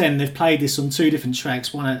 2010, they've played this on 2 different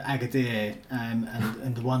tracks, one at Agadir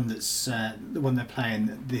and the one that's the one they're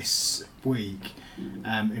playing this week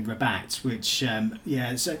in Rabat, which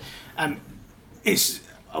it's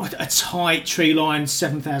a tight tree line,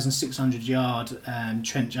 7,600 yard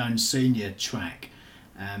Trent Jones Senior track.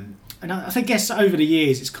 And I guess over the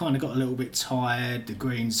years it's kind of got a little bit tired. The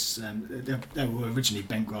greens, they were originally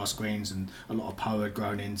bent grass greens, and a lot of POA had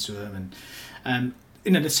grown into them. And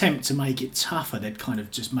in an attempt to make it tougher, they'd kind of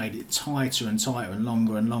just made it tighter and tighter and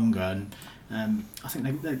longer. And I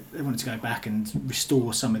think they wanted to go back and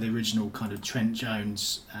restore some of the original kind of Trent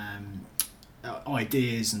Jones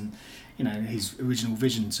ideas and his original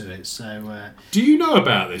vision to it. So, do you know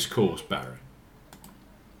about this course, Barry?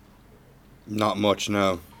 Not much,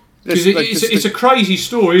 no. Because it's a crazy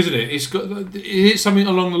story, isn't it? It's something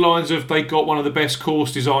along the lines of they got one of the best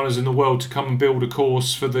course designers in the world to come and build a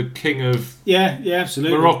course for the king of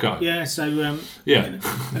absolutely Morocco. Yeah, so and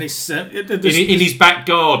it's in his back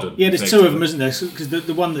garden. Yeah, there's 2 of them, isn't there? Because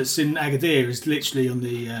the one that's in Agadir is literally on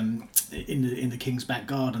the in the king's back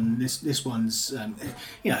garden. This one's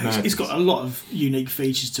it's got a lot of unique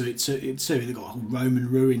features to it too. They've got whole Roman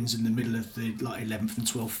ruins in the middle of the 11th and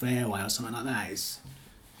 12th fairway or something like that.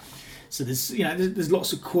 So there's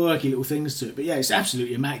lots of quirky little things to it, but yeah, it's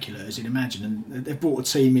absolutely immaculate as you'd imagine, and they've brought a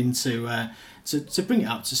team in to bring it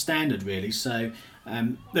up to standard really. So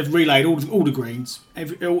they've relayed all the greens,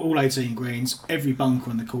 all 18 greens, every bunker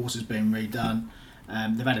on the course has been redone.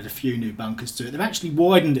 They've added a few new bunkers to it. They've actually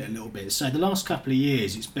widened it a little bit. So the last couple of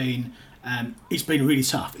years, it's been really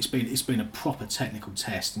tough. It's been a proper technical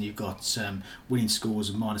test, and you've got winning scores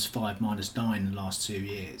of -5, -9 in the last 2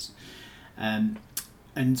 years.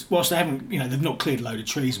 And whilst they haven't, they've not cleared a load of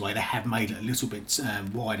trees away, they have made it a little bit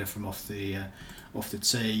wider from off the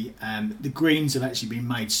tee. The greens have actually been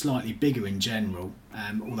made slightly bigger in general,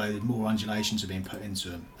 although more undulations have been put into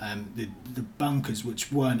them. The bunkers,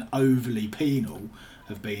 which weren't overly penal,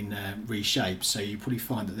 have been reshaped, so you probably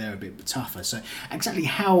find that they're a bit tougher. So exactly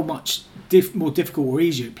how much more difficult or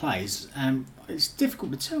easier it plays, it's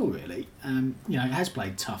difficult to tell, really. It has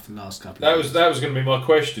played tough the last couple of That years. was going to be my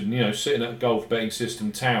question. Sitting at Golf Betting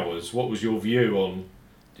System Towers, what was your view on?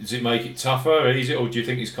 Does it make it tougher, or is it, or do you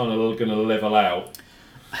think it's kind of going to level out?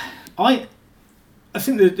 I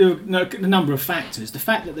think the number of factors. The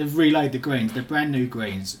fact that they've relayed the greens, they're brand new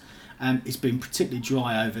greens. It's been particularly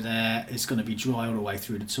dry over there. It's going to be dry all the way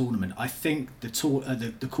through the tournament. I think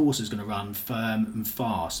the course is going to run firm and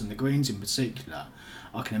fast, and the greens in particular,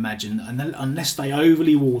 I can imagine, unless they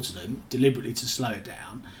overly water them deliberately to slow it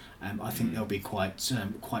down, I think they'll be quite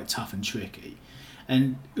tough and tricky.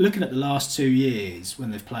 And looking at the last 2 years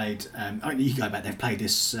when they've played, you go back, they've played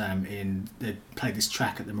this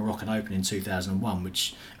track at the Moroccan Open in 2001,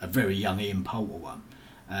 which a very young Ian Poulter won.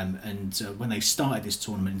 When they started this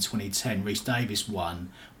tournament in 2010, Rhys Davies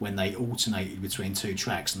won when they alternated between two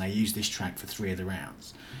tracks, and they used this track for 3 of the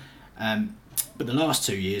rounds. But the last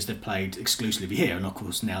 2 years they've played exclusively here, and of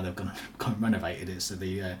course now they've kind of renovated it, so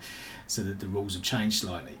that the rules have changed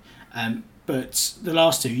slightly. But the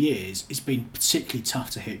last 2 years, it's been particularly tough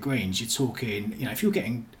to hit greens. You're talking, if you're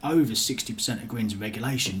getting over 60% of greens in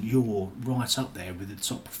regulation, you're right up there with the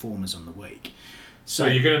top performers on the week. So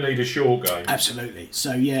you're going to need a short game. Absolutely.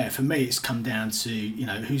 So yeah, for me, it's come down to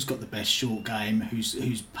who's got the best short game,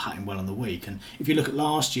 who's putting well on the week. And if you look at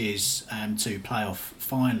last year's 2 playoff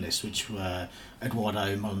finalists, which were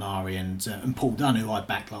Eduardo Molinari and Paul Dunne, who I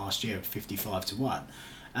backed last year at 55-1.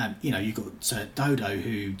 You've got Dodo,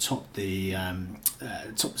 who topped the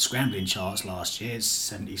scrambling charts last year,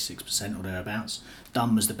 76% or thereabouts.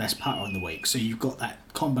 Dunn was the best putter on the week. So you've got that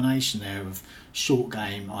combination there of short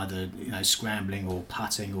game, either scrambling or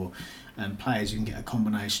putting, or players who can get a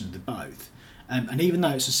combination of the both. And even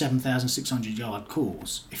though it's a 7,600 yard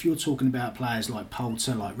course, if you're talking about players like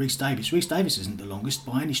Poulter, like Rhys Davies isn't the longest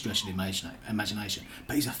by any stretch of the imagination,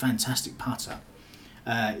 but he's a fantastic putter.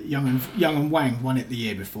 Young and Wang won it the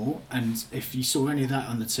year before, and if you saw any of that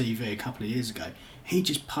on the TV a couple of years ago, he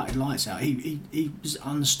just putted lights out. He was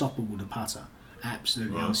unstoppable, the putter,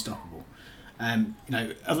 absolutely unstoppable.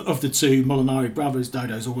 Of the 2 Molinari brothers,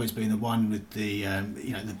 Dodo's always been the one with the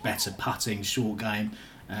the better putting short game.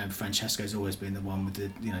 Francesco's always been the one with the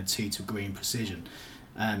tee to green precision.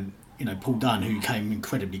 Paul Dunne, who came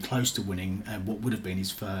incredibly close to winning what would have been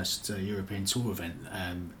his first European Tour event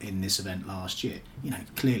in this event last year.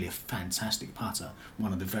 Clearly a fantastic putter,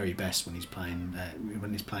 one of the very best when he's playing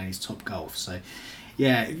his top golf. So,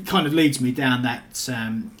 yeah, it kind of leads me down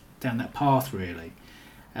that path really.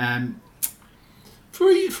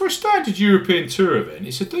 For a standard European Tour event,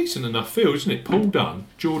 it's a decent enough field, isn't it? Paul Dunne,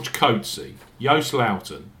 George Coetzee, Joost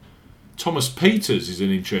Luiten. Thomas Peters is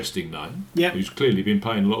an interesting name, who's clearly been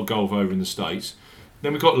playing a lot of golf over in the States.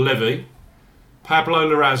 Then we've got Levy, Pablo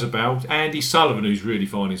Larrazabal, Andy Sullivan, who's really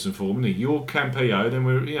finding some form, isn't he? York Campillo. Then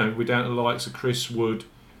we're down to the likes of Chris Wood,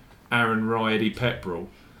 Aaron Rai, Eddie Pepperell.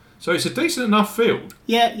 So it's a decent enough field.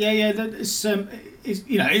 Yeah. It's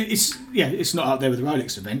not up there with the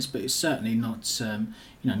Rolex events, but it's certainly not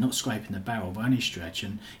not scraping the barrel by any stretch.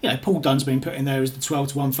 And Paul Dunne's been put in there as the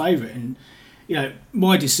 12-1 favourite, and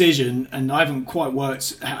my decision, and I haven't quite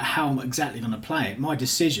worked out how I'm exactly going to play it. My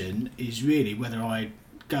decision is really whether I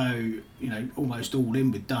go, almost all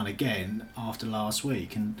in with Dunne again after last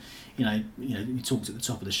week. And we talked at the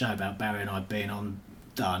top of the show about Barry and I being on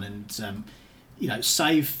Dunne, and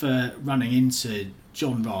save for running into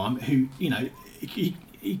Jon Rahm, who he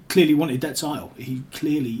clearly wanted that title. He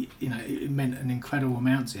clearly it meant an incredible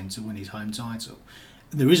amount to him to win his home title.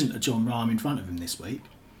 There isn't a Jon Rahm in front of him this week.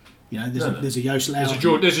 There's a Joost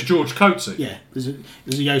Luiten. There's a George Coetzee. Yeah, there's a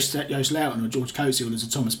Joost Luiten or George Coetzee, or there's a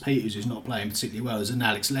Thomas Peters who's not playing particularly well. There's an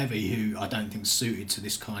Alex Levy who I don't think is suited to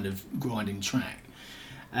this kind of grinding track.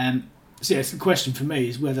 So the question for me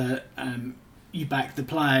is whether you back the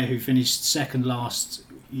player who finished second last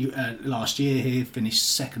year here, finished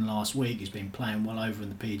second last week, who's been playing well over in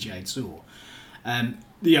the PGA Tour.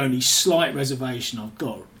 The only slight reservation I've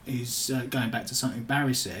got is going back to something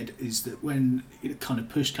Barry said, is that when it kind of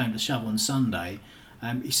push came to shove on Sunday,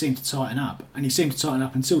 he seemed to tighten up, and he seemed to tighten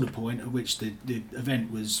up until the point at which the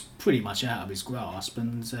event was pretty much out of his grasp,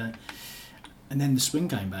 and then the swing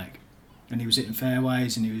came back, and he was hitting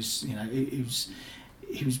fairways, and he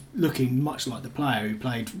was looking much like the player who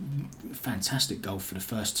played fantastic golf for the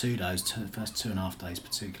first 2 days, the first 2.5 days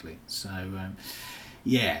particularly. So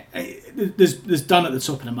there's Dunne at the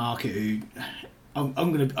top of the market who I'm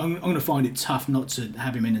gonna find it tough not to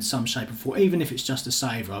have him in some shape or form, even if it's just a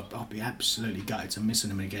saver. I'll be absolutely gutted to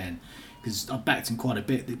missing him again, because I backed him quite a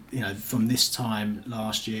bit, from this time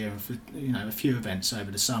last year, and for a few events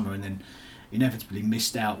over the summer, and then inevitably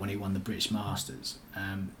missed out when he won the British Masters.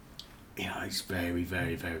 He's very,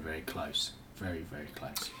 very, very, very close. very, very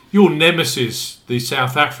close. Your nemesis, the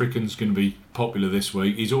South African's going to be popular this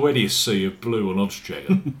week. He's already a sea of blue on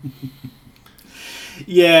Oddschecker.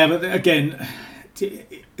 Yeah, but again,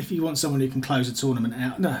 if you want someone who can close a tournament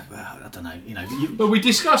out, no, I don't know. But we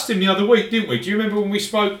discussed him the other week, didn't we? Do you remember when we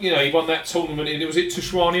spoke? He won that tournament. Was it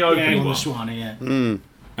Tshwane Open? Yeah, Tshwane, yeah.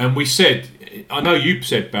 And we said, I know you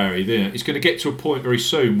said, Barry, there, it's going to get to a point very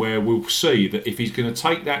soon where we'll see that if he's going to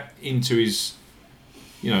take that into his,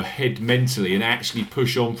 head mentally and actually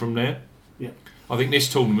push on from there. Yeah. I think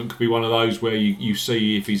this tournament could be one of those where you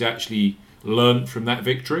see if he's actually learnt from that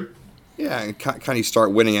victory. Yeah, and can he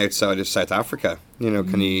start winning outside of South Africa?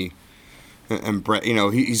 Can he? And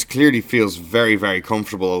he's clearly feels very, very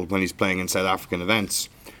comfortable when he's playing in South African events.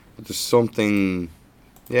 But there's something.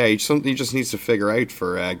 Yeah, he just needs to figure out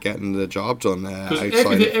for getting the job done outside.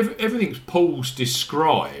 Everything Paul's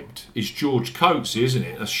described is George Coates, isn't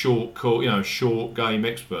it? A short game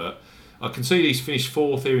expert. I can see he's finished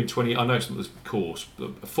fourth here in 20. I know it's not the course,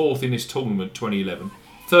 but fourth in this tournament 2011,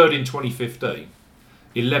 third in 2015,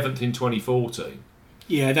 11th in 2014.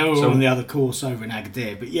 Yeah, they were all on the other course over in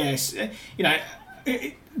Agadir. But yes,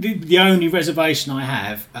 the only reservation I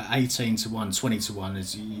have at 18-1, 20-1,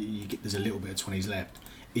 is there's a little bit of 20s left,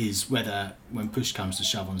 is whether when push comes to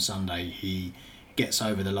shove on Sunday he gets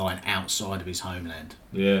over the line outside of his homeland.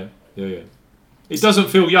 Yeah. It doesn't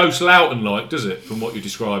feel Joost Luiten like, does it, from what you're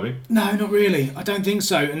describing? No, not really. I don't think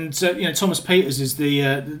so. And Thomas Pieters is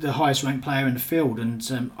the highest ranked player in the field, and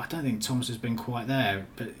I don't think Thomas has been quite there.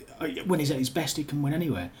 But when he's at his best, he can win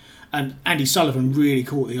anywhere. And Andy Sullivan really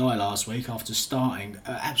caught the eye last week after starting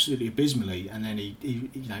absolutely abysmally, and then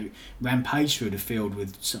he rampaged through the field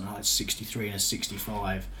with something like 63 and a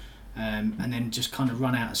 65, and then just kind of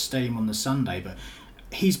run out of steam on the Sunday. But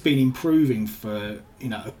he's been improving for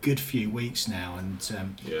a good few weeks now, and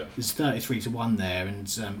there's 33-1 there, and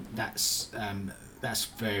that's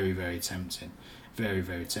very, very tempting, very,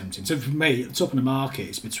 very tempting. So for me, at the top of the market,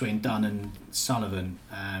 it's between Dunn and Sullivan.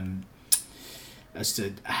 As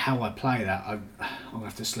to how I play that, I'm gonna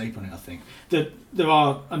have to sleep on it. I think there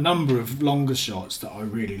are a number of longer shots that I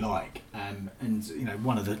really like, and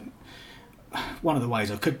one of the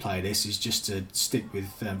ways I could play this is just to stick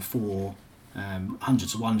with 4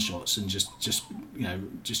 100-1 shots and just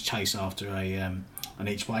chase after an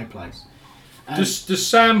each way place. Does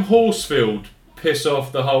Sam Horsfield piss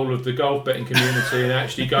off the whole of the golf betting community and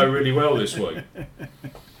actually go really well this week?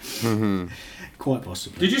 Quite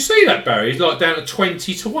possibly. Did you see that, Barry? He's down to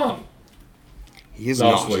 20-1. He is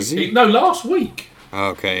last not, week. is he? No, last week.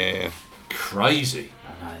 Okay, yeah. Crazy.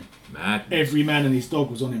 I know. Mad. Every man and his dog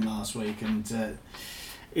was on him last week, and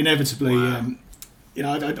inevitably, wow.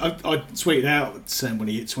 I tweeted out when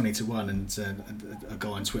he hit 20-1, and a guy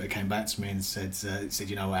on Twitter came back to me and said,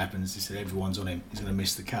 you know what happens? He said everyone's on him. He's going to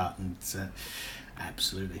miss the cut, and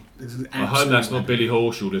absolutely. I hope that's not Billy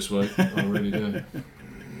Horschel this week. I really do.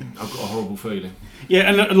 I've got a horrible feeling.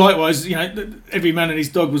 Yeah, and likewise, every man and his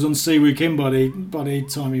dog was on Siwoo Kim by the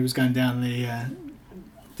time he was going down the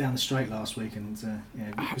straight last week, and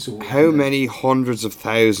how many hundreds of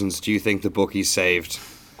thousands do you think the bookies saved?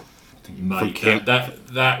 Mate,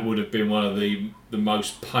 that would have been one of the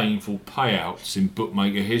most painful payouts in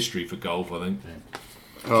bookmaker history for golf, I think. Yeah.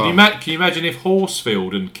 Can you imagine if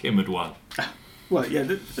Horsfield and Kim had won? Well, yeah,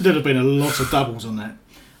 there'd have been a lot of doubles on that,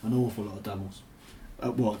 an awful lot of doubles.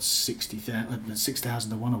 At what, 6,000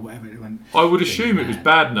 to 1 or whatever it went. I would assume it was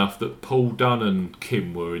bad enough that Paul Dunn and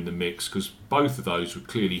Kim were in the mix, because both of those were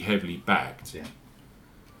clearly heavily backed.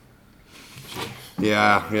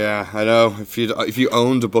 Yeah, I know. If you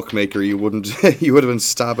owned a bookmaker, you wouldn't. You would have been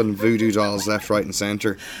stabbing voodoo dolls left, right, and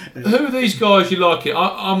centre. Who are these guys you like?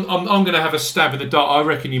 I'm going to have a stab in the dark. I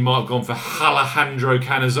reckon you might have gone for Alejandro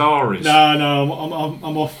Canizares. No,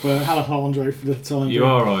 I'm off for Alejandro for the time. You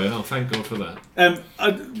are, are you? Oh, thank God for that.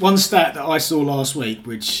 One stat that I saw last week,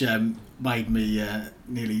 which made me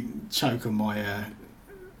nearly choke on my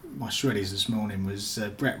shreddies this morning, was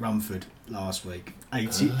Brett Rumford last week.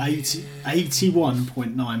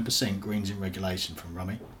 81.9% greens in regulation from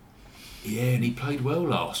Rummy. Yeah, and he played well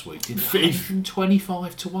last week, didn't he?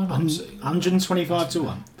 125-1, I'm seeing.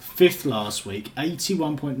 125-1. Fifth last week,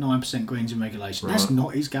 81.9% greens in regulation. Right. That's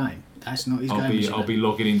not his game. I'll be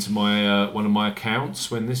logging into my one of my accounts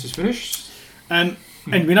when this is finished. And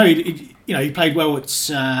we know he played well at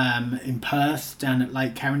in Perth down at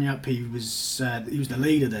Lake Karrinyup. He was the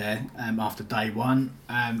leader there after day one.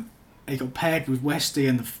 He got paired with Westy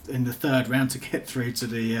in the third round to get through to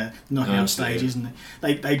the knockout stages, and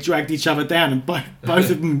they dragged each other down. And both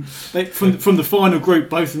of them, from the final group,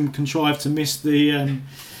 both of them contrived to miss the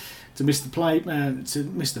to miss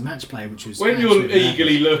the match play, which was When you're absolutely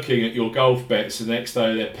eagerly looking at your golf bets the next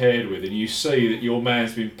day they're paired with, and you see that your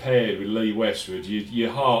man's been paired with Lee Westwood,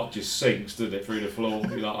 your heart just sinks, doesn't it, through the floor?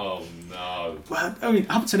 You're like, oh no. Well, I mean,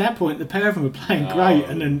 up to that point, the pair of them were playing great,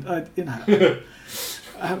 and then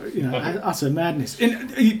utter madness.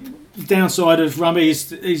 The downside of Rummy is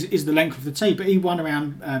the length of the tee, but he won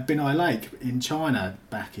around Binai Lake in China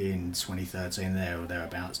back in 2013, there or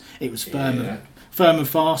thereabouts. It was firm and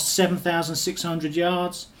fast, 7,600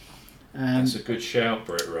 yards. That's a good shout,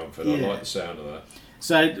 Brett Rumford. I like the sound of that.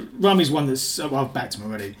 So Rummy's one that's I've backed him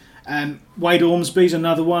already. Wade Ormsby's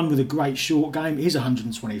another one with a great short game. He's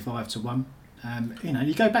 125 to 1.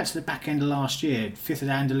 You go back to the back end of last year, 5th at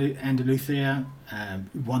Andalusia,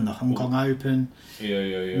 won the Hong Kong Open,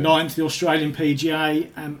 9th the Australian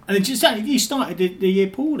PGA, and it just he started the year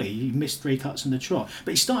poorly. He missed 3 cuts on the trot,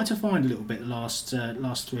 but he started to find a little bit the last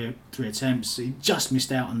three attempts. He just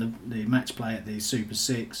missed out on the match play at the Super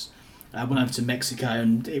 6. Went over to Mexico,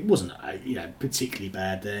 and it wasn't particularly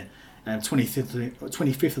bad there.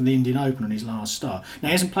 25th on the Indian Open on his last start. Now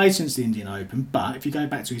he hasn't played since the Indian Open, but if you go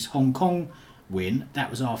back to his Hong Kong win, that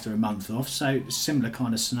was after a month off, so similar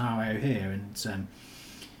kind of scenario here. And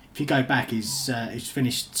if you go back, he's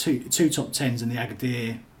finished two top tens in the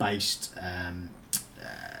Agadir based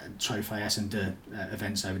Trophy S&D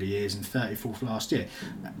events over the years, and 34th last year.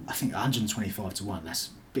 I think 125 to 1, that's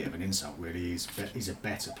a bit of an insult really. He's a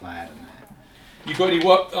better player than that. You got any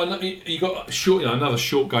work? You got another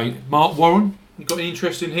short game. Mark Warren. You got any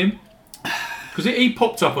interest in him? Because he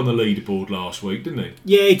popped up on the leaderboard last week, didn't he?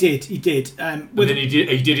 Yeah, he did. And then he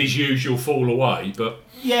did his usual fall away, but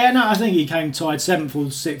yeah, no, I think he came tied 7th or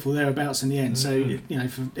 6th or thereabouts in the end. So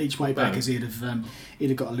for each way back, as he'd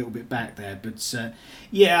have got a little bit back there. But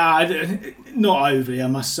not overly, I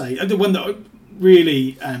must say. The one that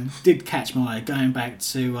really did catch my eye, going back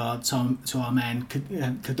to our man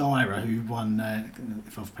Kadira, who won,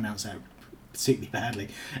 if I've pronounced that particularly badly,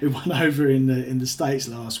 who won over in the States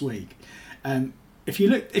last week. If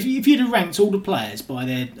you'd have ranked all the players by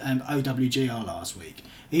their OWGR last week,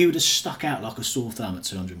 he would have stuck out like a sore thumb at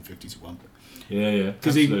 250 to 1. Yeah,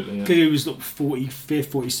 because he was 45th,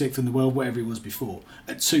 46th in the world, whatever he was before,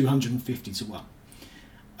 at 250 to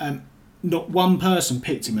 1. Not one person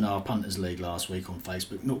picked him in our punters league last week on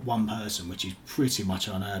Facebook. Not one person, which is pretty much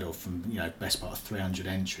unheard of from best part of 300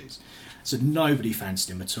 entries. So nobody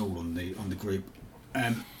fancied him at all on the group.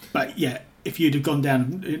 But yeah, if you'd have gone down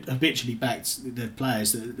and habitually backed the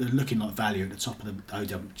players that are looking like value at the top of the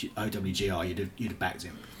OWGR, you'd have backed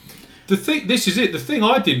him. This is it. The thing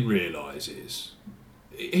I didn't realise is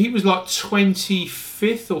he was like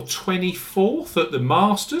 25th or 24th at the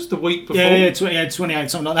Masters the week before. Yeah, 28,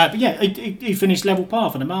 something like that. But yeah, he finished level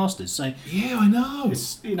par for the Masters. So yeah, I know.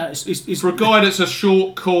 It's for a guy that's a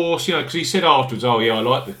short course, because he said afterwards, "Oh yeah, I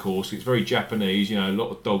like the course. It's very Japanese. A lot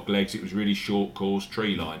of dog legs. It was really short course,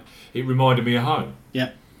 tree line. It reminded me of home."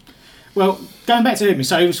 Yeah. Well, going back to him,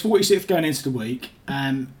 so he was 46th going into the week.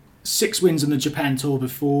 6 wins on the Japan Tour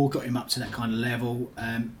before, got him up to that kind of level,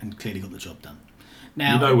 and clearly got the job done.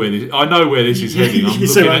 Now, I know where this is heading. I'm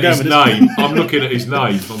looking at his name. I'm looking at his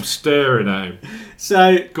name. I'm staring at him.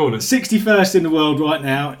 So, go on then. 61st in the world right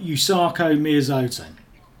now, Yusako Miyazato,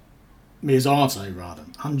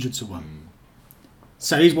 100 to 1.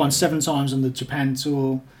 So he's won 7 times on the Japan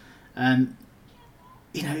Tour.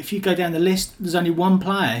 If you go down the list, there's only one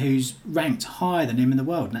player who's ranked higher than him in the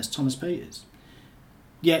world, and that's Thomas Pieters.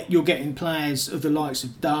 Yet you're getting players of the likes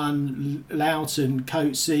of Dunn, Loughton,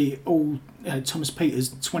 Coatsy, all Thomas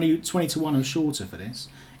Pieters 20 to 1 or shorter for this.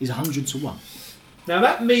 He's 100 to 1. Now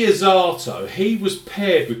that Miyazato, he was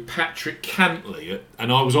paired with Patrick Cantley,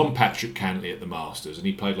 and I was on Patrick Cantley at the Masters, and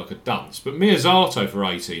he played like a dunce. But Miyazato for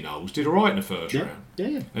 18 holes did all right in the first round,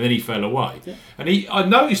 and then he fell away. Yeah. And I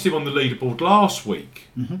noticed him on the leaderboard last week.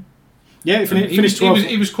 Mm-hmm. Yeah, he finished 12th.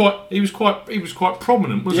 He was quite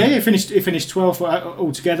prominent, wasn't he? Yeah, he finished 12th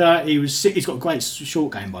altogether. He's got a great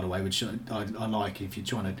short game, by the way, which I like if you're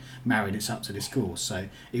trying to marry this up to this course. So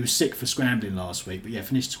he was 6th for scrambling last week, but yeah,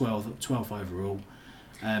 finished 12th overall.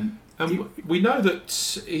 And we know that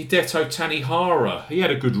Hidetto Tanihara, he had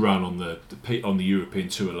a good run on the European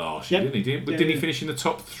Tour last year, didn't he? Didn't he finish in the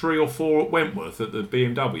top 3 or 4 at Wentworth at the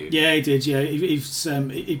BMW? Yeah, he did. Yeah,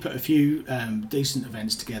 he put a few decent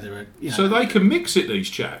events together. So they can mix it, these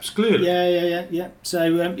chaps, clearly. Yeah.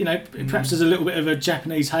 So perhaps there's a little bit of a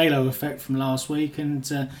Japanese halo effect from last week, and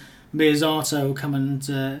Miyazato will come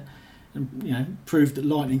and prove that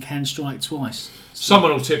lightning can strike twice. So.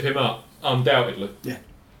 Someone will tip him up, undoubtedly. Yeah.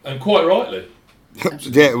 And quite rightly.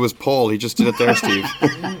 Yeah, it was Paul. He just did it there, Steve.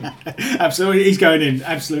 Absolutely, he's going in.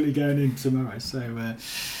 Absolutely going in tomorrow. So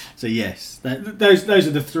So yes, those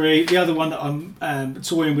are the three. The other one that I'm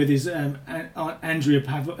toying with is Andrea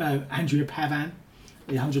Pavan,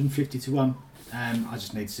 the 150 to 1. I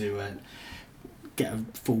just need to get a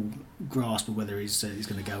full grasp of whether he's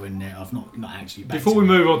going to go in there. I've not actually. Before we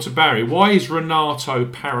move on to Barry, why is Renato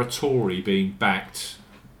Paratori being backed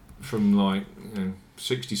from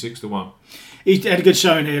 66 to 1? He had a good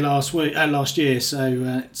showing here last year, so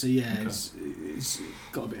yeah, Okay. it's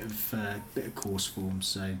got a bit of course form,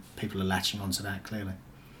 so people are latching onto that clearly.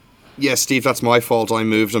 Yeah, Steve, that's my fault. I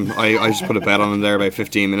moved him. I just put a bet on him there about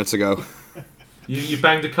 15 minutes ago. You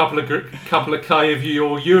banged a couple of K of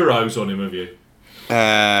your euros on him, have you?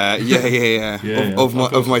 Yeah. Of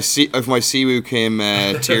my Siwoo Kim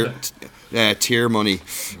tier money.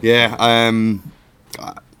 Yeah.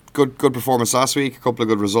 Good performance last week. A couple of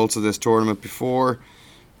good results of this tournament before.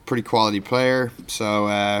 Pretty quality player.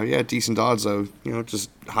 So decent odds though. Just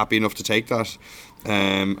happy enough to take that.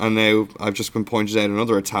 And now I've just been pointed out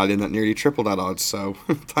another Italian that nearly tripled that odds. So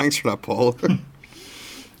thanks for that, Paul.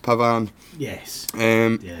 Pavan. Yes.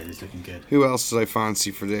 Yeah, it's looking good. Who else did I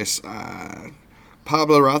fancy for this?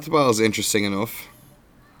 Pablo Rathabal is interesting enough,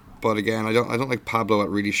 but again, I don't like Pablo at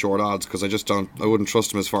really short odds because I wouldn't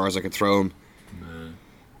trust him as far as I could throw him. No.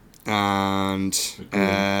 And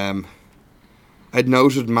I'd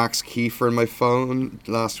noted Max Kiefer in my phone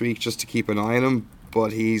last week just to keep an eye on him,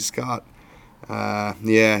 but he's got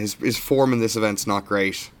his form in this event's not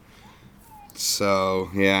great.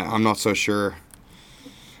 So yeah, I'm not so sure.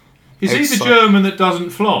 Is he the German that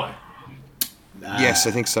doesn't fly? Yes,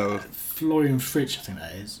 I think so. Florian Fritsch, I think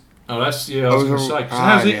that is. Oh, that's I was going to say.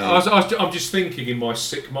 'Cause I'm just thinking in my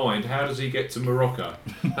sick mind, how does he get to Morocco?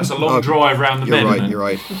 That's a long drive round the bend. You're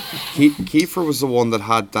right. Kiefer was the one that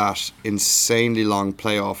had that insanely long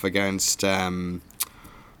playoff against the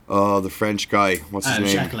French guy. What's his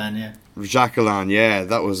name? Jacqueline, yeah.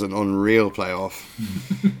 That was an unreal playoff.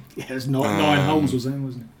 Yeah, it was 9 holes,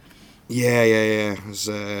 wasn't it? Yeah. It was,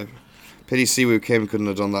 pity Siwoo Kim couldn't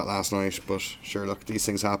have done that last night, but sure, look, these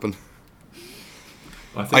things happen.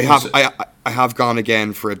 I have gone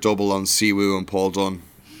again for a double on Siwoo and Paul Dunne.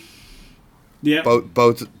 Yeah.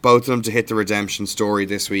 Both of them to hit the redemption story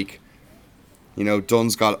this week.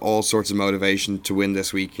 Dunne's got all sorts of motivation to win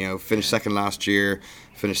this week. Finished second last year,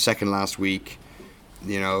 finished second last week.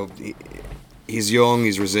 He's young,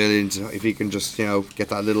 he's resilient. If he can just, get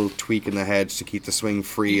that little tweak in the head to keep the swing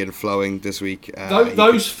free and flowing this week.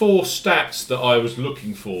 Those 4 stats that I was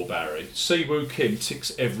looking for, Barry, Siwoo Kim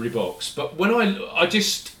ticks every box. But when I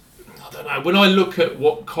don't know, when I look at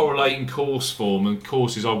what correlating course form and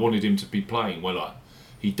courses I wanted him to be playing,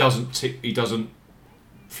 he doesn't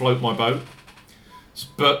float my boat.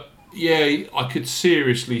 But yeah, I could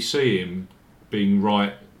seriously see him being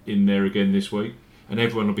right in there again this week. And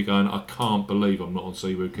everyone will be going, I can't believe I'm not on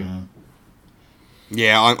Siwoo Kim.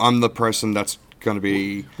 Yeah, I'm the person that's going to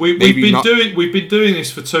be... We've been doing this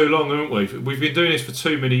for too long, haven't we? We've been doing this for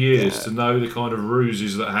too many years to know the kind of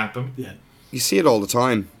ruses that happen. Yeah, you see it all the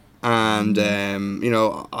time. And,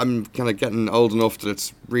 I'm kind of getting old enough that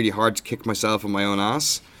it's really hard to kick myself in my own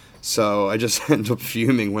ass. So I just end up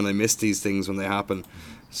fuming when I miss these things when they happen.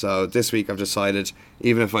 So this week I've decided,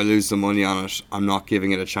 even if I lose the money on it, I'm not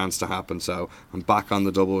giving it a chance to happen. So I'm back on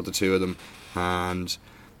the double with the two of them, and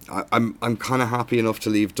I'm kind of happy enough to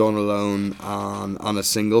leave Dunne alone on a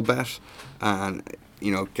single bet, and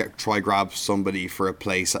try grab somebody for a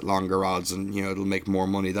place at longer odds, and it'll make more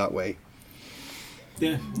money that way.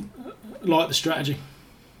 Yeah, I like the strategy.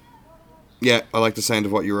 Yeah, I like the sound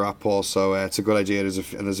of what you were at, Paul. So it's a good idea.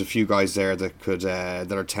 There's a few guys there that could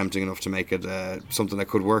that are tempting enough to make it something that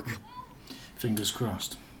could work. Fingers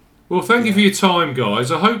crossed. Well, thank you for your time,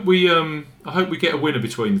 guys. I hope we get a winner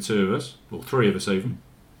between the two of us, or 3 of us even.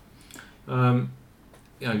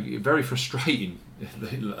 Very frustrating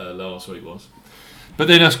last week was. But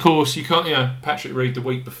then, of course, you can't. Patrick Reed the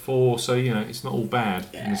week before, so it's not all bad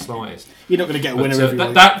in the slightest. You're not going to get a winner every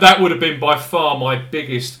week. That would have been by far my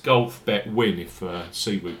biggest golf bet win if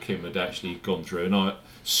Siwoo Kim had actually gone through, and I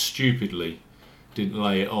stupidly didn't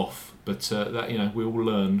lay it off. But we all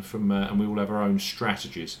learn from, and we all have our own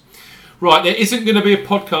strategies. Right, there isn't going to be a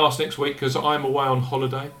podcast next week because I'm away on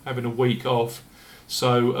holiday, having a week off.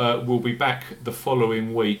 So we'll be back the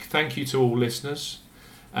following week. Thank you to all listeners.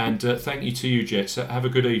 And thank you to you, Jets. Have a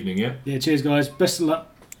good evening, yeah? Yeah, cheers, guys. Best of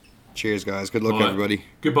luck. Cheers, guys. Good luck, everybody.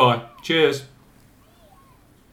 Goodbye. Cheers.